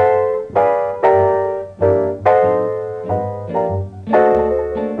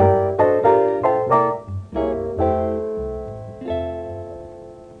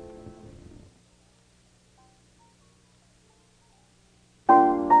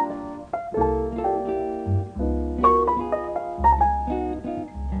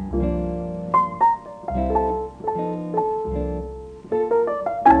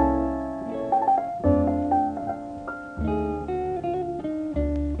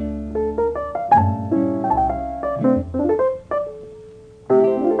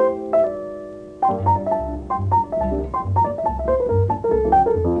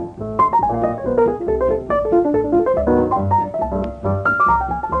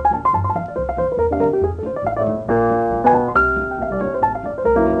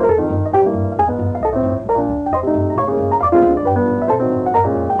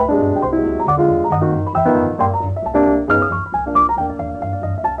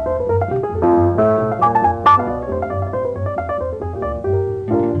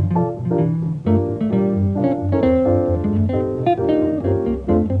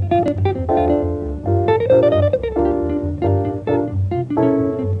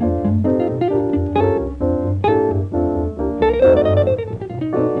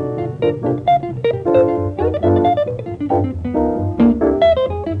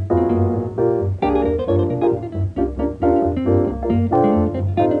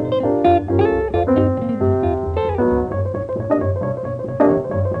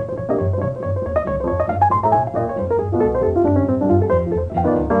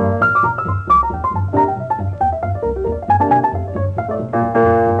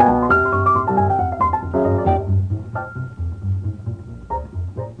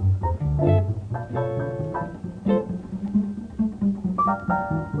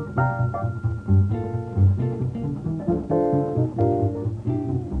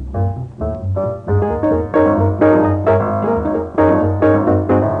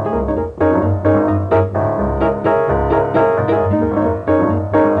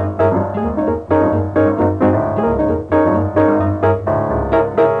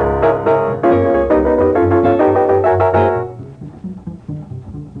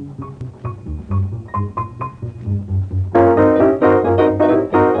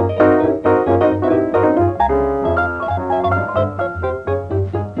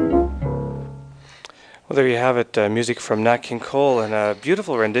 Well, there you have it, music from Nat King Cole and a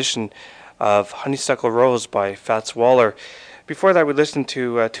beautiful rendition of Honeysuckle Rose by Fats Waller. Before that, we listened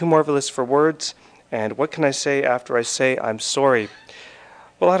to Too Marvelous for Words and What Can I Say After I Say I'm Sorry.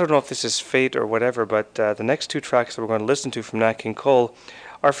 Well, I don't know if this is fate or whatever, but the next two tracks that we're going to listen to from Nat King Cole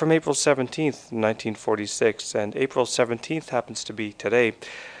are from April 17th, 1946, and April 17th happens to be today.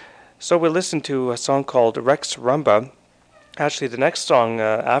 So we'll listen to a song called Rex Rumba. Actually, the next song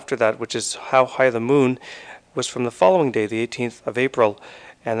after that, which is How High the Moon, was from the following day, the 18th of April,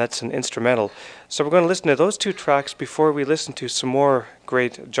 and that's an instrumental. So we're going to listen to those two tracks before we listen to some more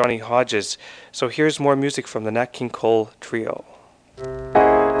great Johnny Hodges. So here's more music from the Nat King Cole Trio.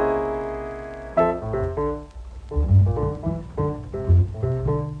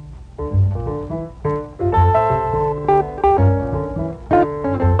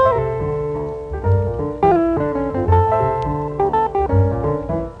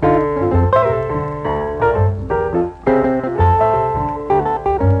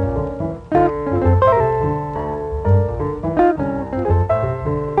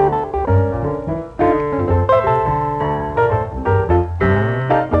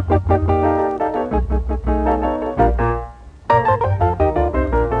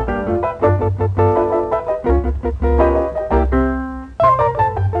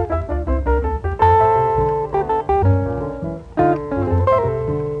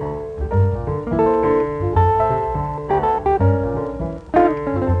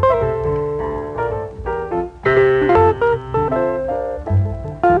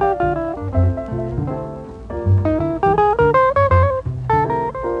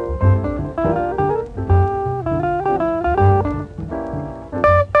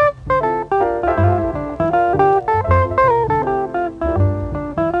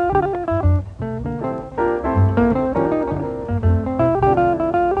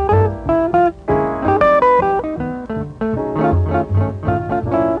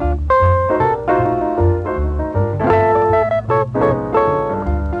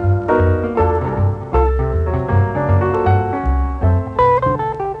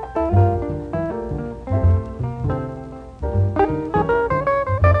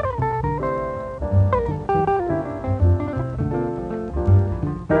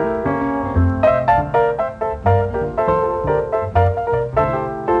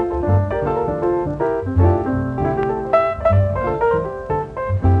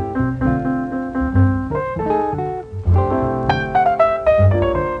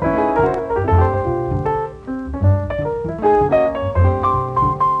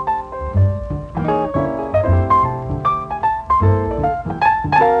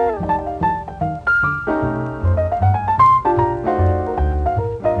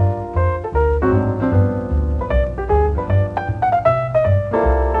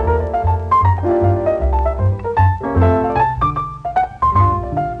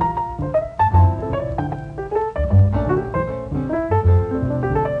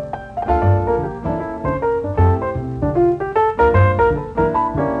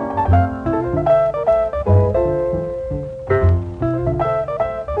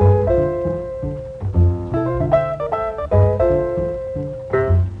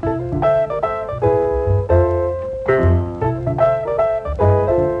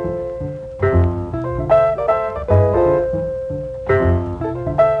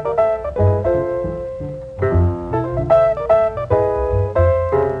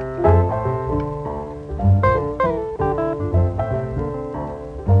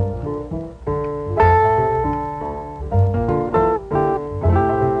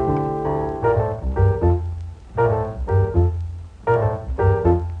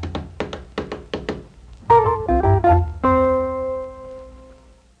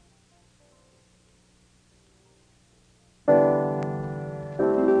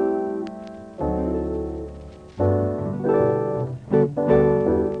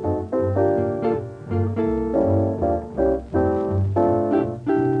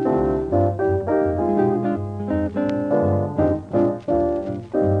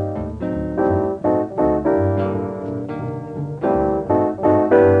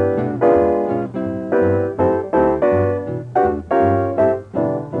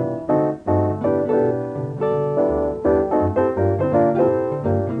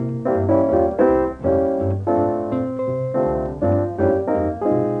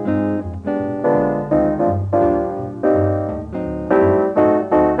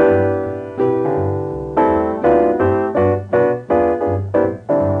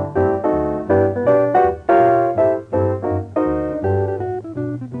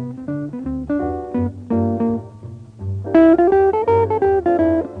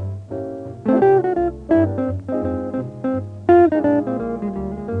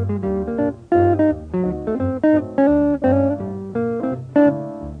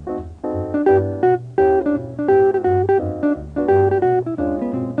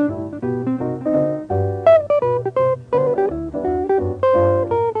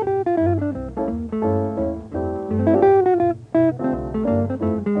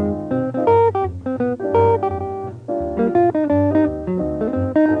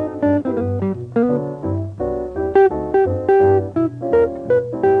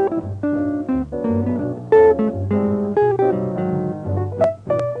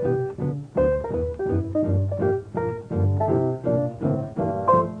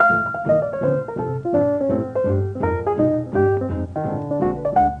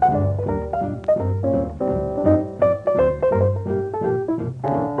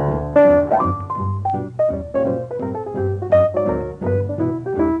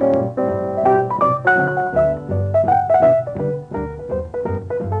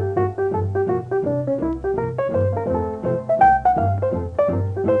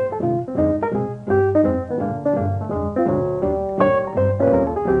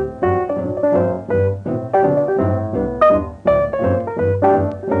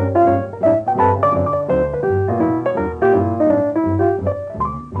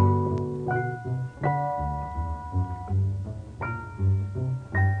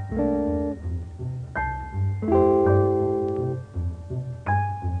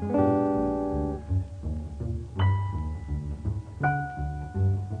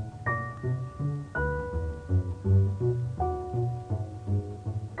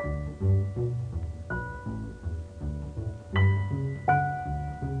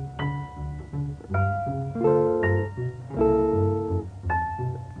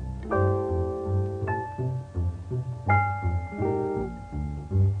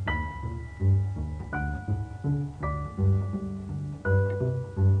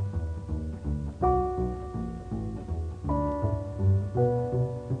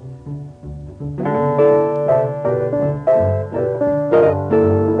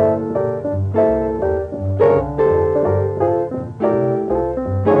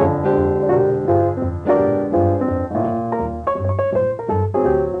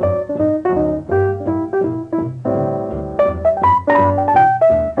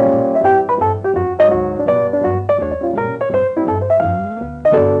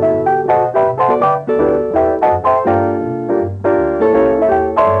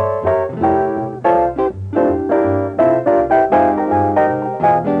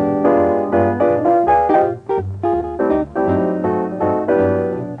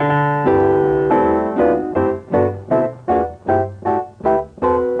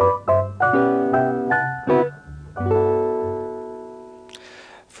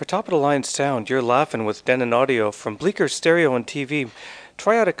 top of the line sound, you're laughing with Denon Audio from Bleecker Stereo and TV.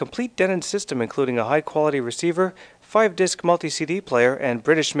 Try out a complete Denon system including a high quality receiver, 5-disc multi-CD player, and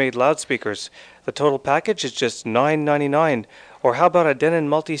British-made loudspeakers. The total package is just $9.99. Or how about a Denon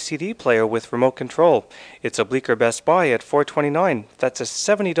multi-CD player with remote control? It's a Bleecker Best Buy at $429. That's a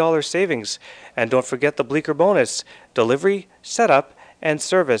 $70 savings. And don't forget the Bleecker bonus: delivery, setup, and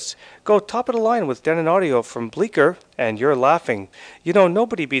service. Go top of the line with Denon Audio from Bleecker, and you're laughing. You know,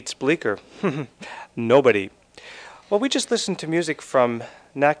 nobody beats Bleecker. Nobody. Well, we just listened to music from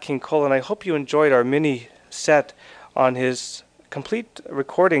Nat King Cole, and I hope you enjoyed our mini set on his complete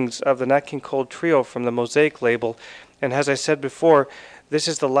recordings of the Nat King Cole Trio from the Mosaic label. And as I said before, this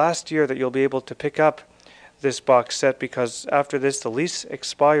is the last year that you'll be able to pick up this box set, because after this the lease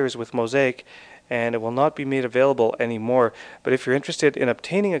expires with Mosaic and it will not be made available anymore. But if you're interested in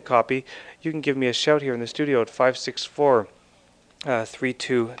obtaining a copy, you can give me a shout here in the studio at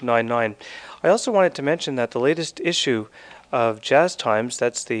 564-3299. I also wanted to mention that the latest issue of Jazz Times,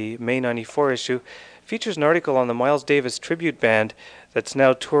 that's the May 94 issue, features an article on the Miles Davis tribute band that's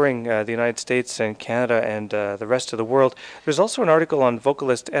now touring the United States and Canada and the rest of the world. There's also an article on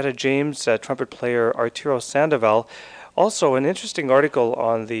vocalist Etta James, trumpet player Arturo Sandoval. Also an interesting article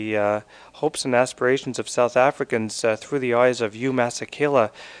on the hopes and aspirations of South Africans through the eyes of Hugh Masekela.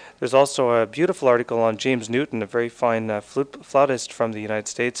 There's also a beautiful article on James Newton, a very fine flautist from the United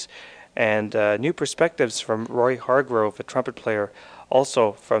States, and new perspectives from Roy Hargrove, a trumpet player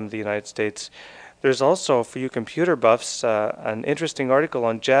also from the United States. There's also, for you computer buffs, an interesting article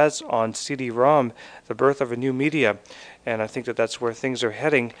on jazz on CD-ROM, the birth of a new media, and I think that that's where things are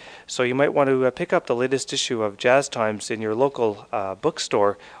heading. So you might want to pick up the latest issue of Jazz Times in your local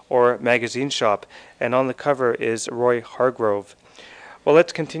bookstore or magazine shop, and on the cover is Roy Hargrove. Well,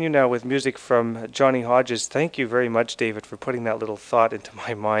 let's continue now with music from Johnny Hodges. Thank you very much, David, for putting that little thought into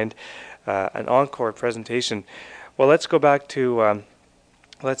my mind, an encore presentation. Well, let's go back to,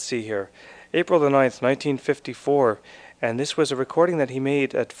 let's see here, April the 9th, 1954, and this was a recording that he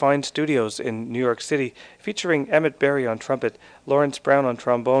made at Fine Studios in New York City, featuring Emmett Berry on trumpet, Lawrence Brown on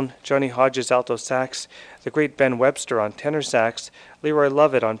trombone, Johnny Hodges alto sax, the great Ben Webster on tenor sax, Leroy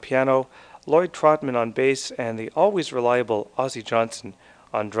Lovett on piano, Lloyd Trotman on bass, and the always reliable Ozzie Johnson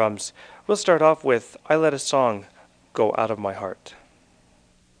on drums. We'll start off with I Let a Song Go Out of My Heart.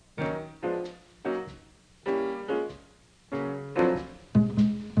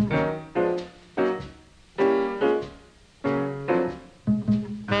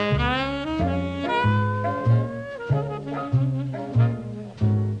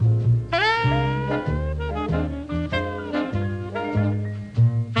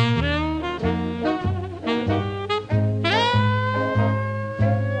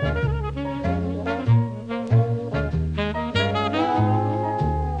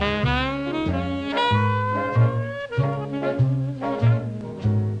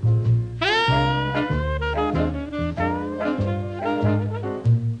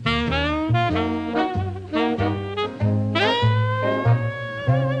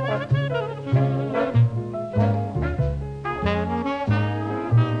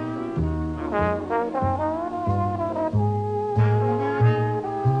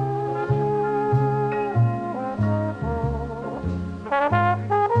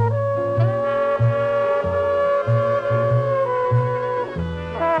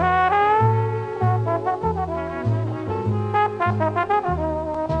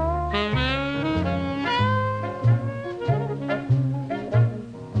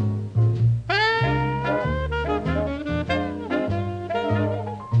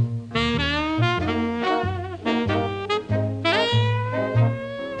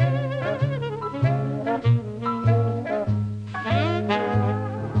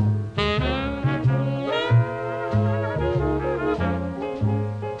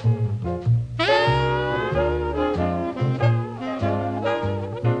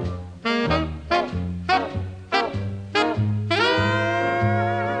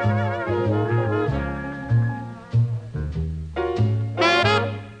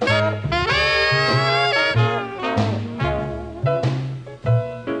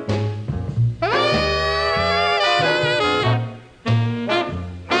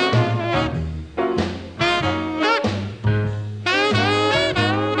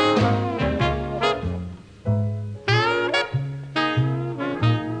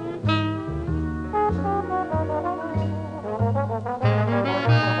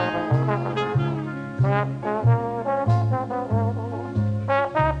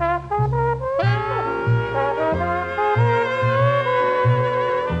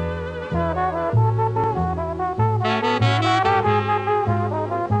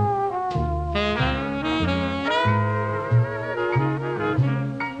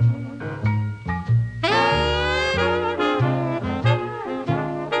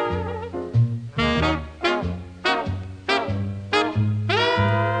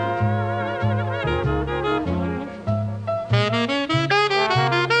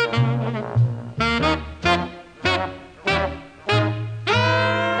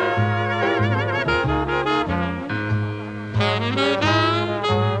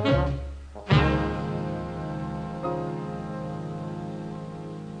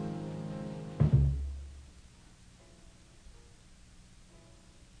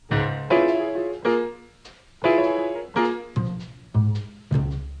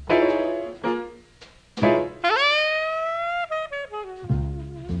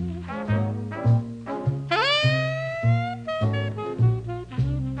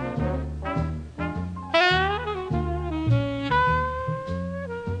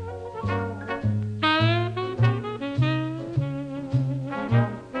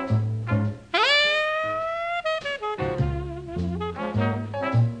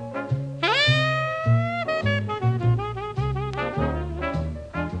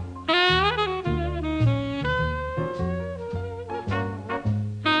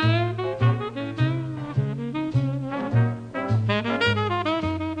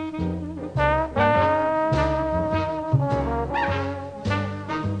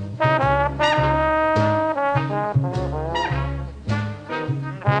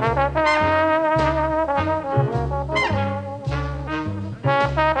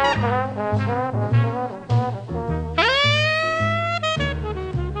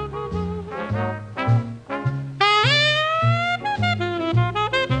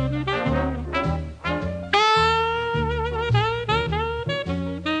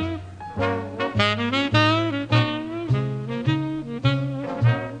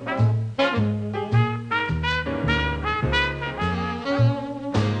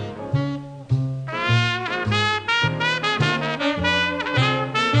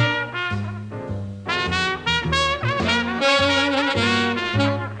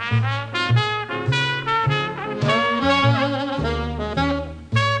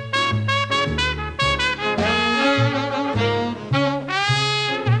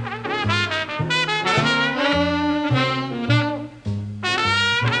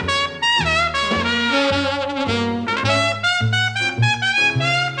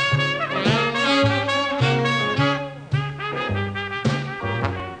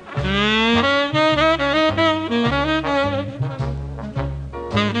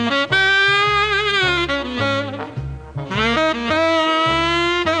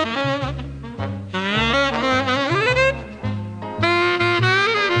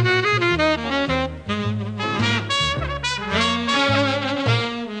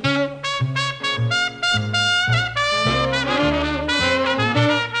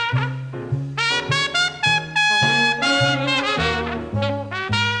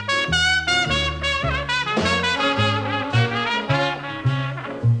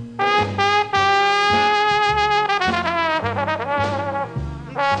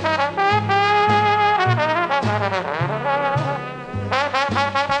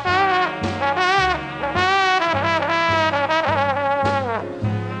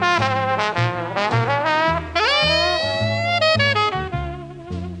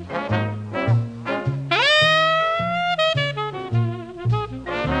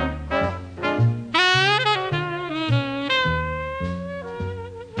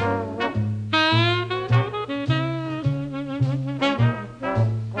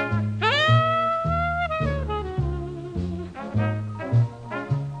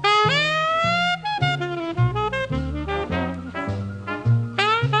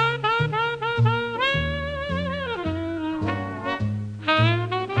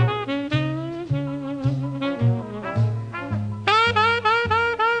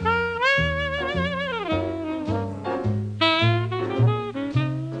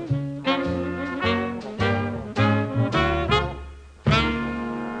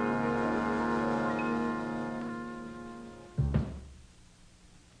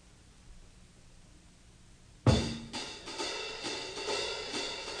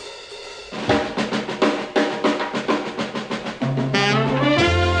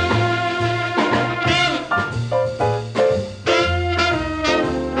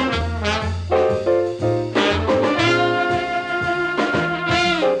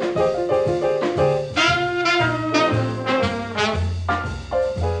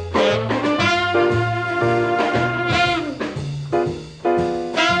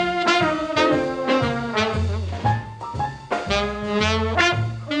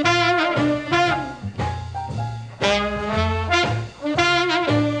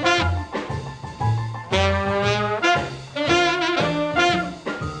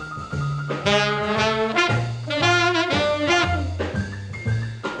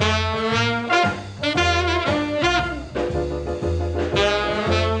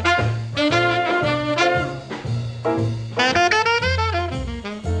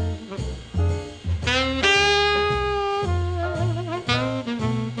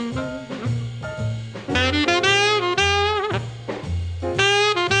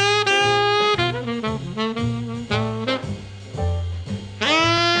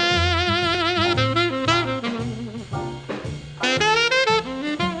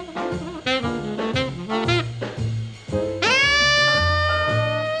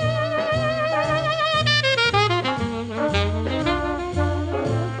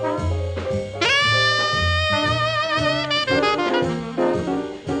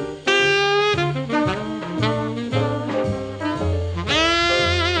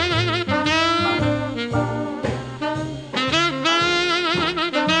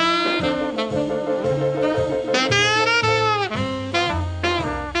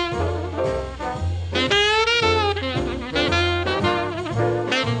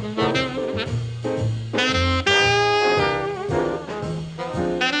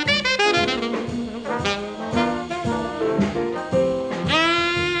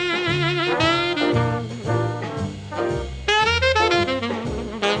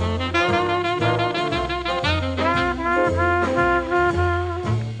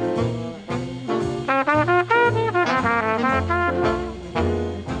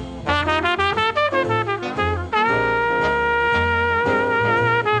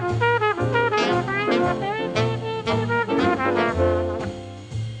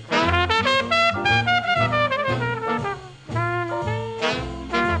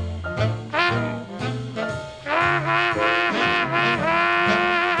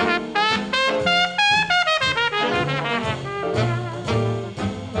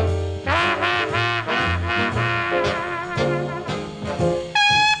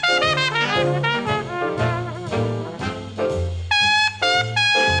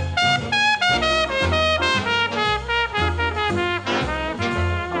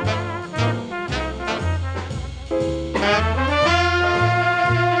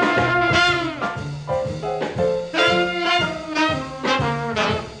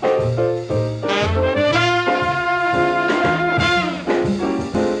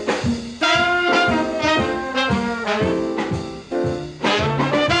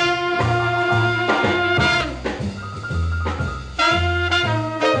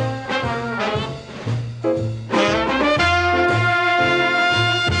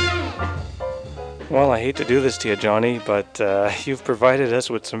 hate to do this to you, Johnny, but you've provided us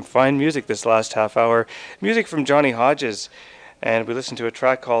with some fine music this last half hour. Music from Johnny Hodges. And we listened to a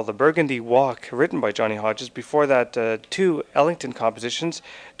track called The Burgundy Walk, written by Johnny Hodges. Before that, two Ellington compositions,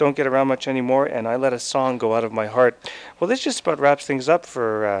 Don't Get Around Much Anymore, and I Let a Song Go Out of My Heart. Well, this just about wraps things up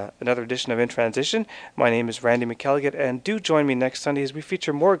for another edition of In Transition. My name is Randy McElligott, and do join me next Sunday as we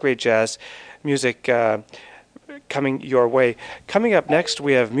feature more great jazz music coming your way. Coming up next,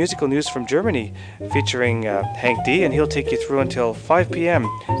 we have musical news from Germany featuring Hank D, and he'll take you through until 5 p.m.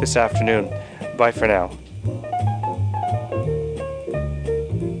 this afternoon. Bye for now.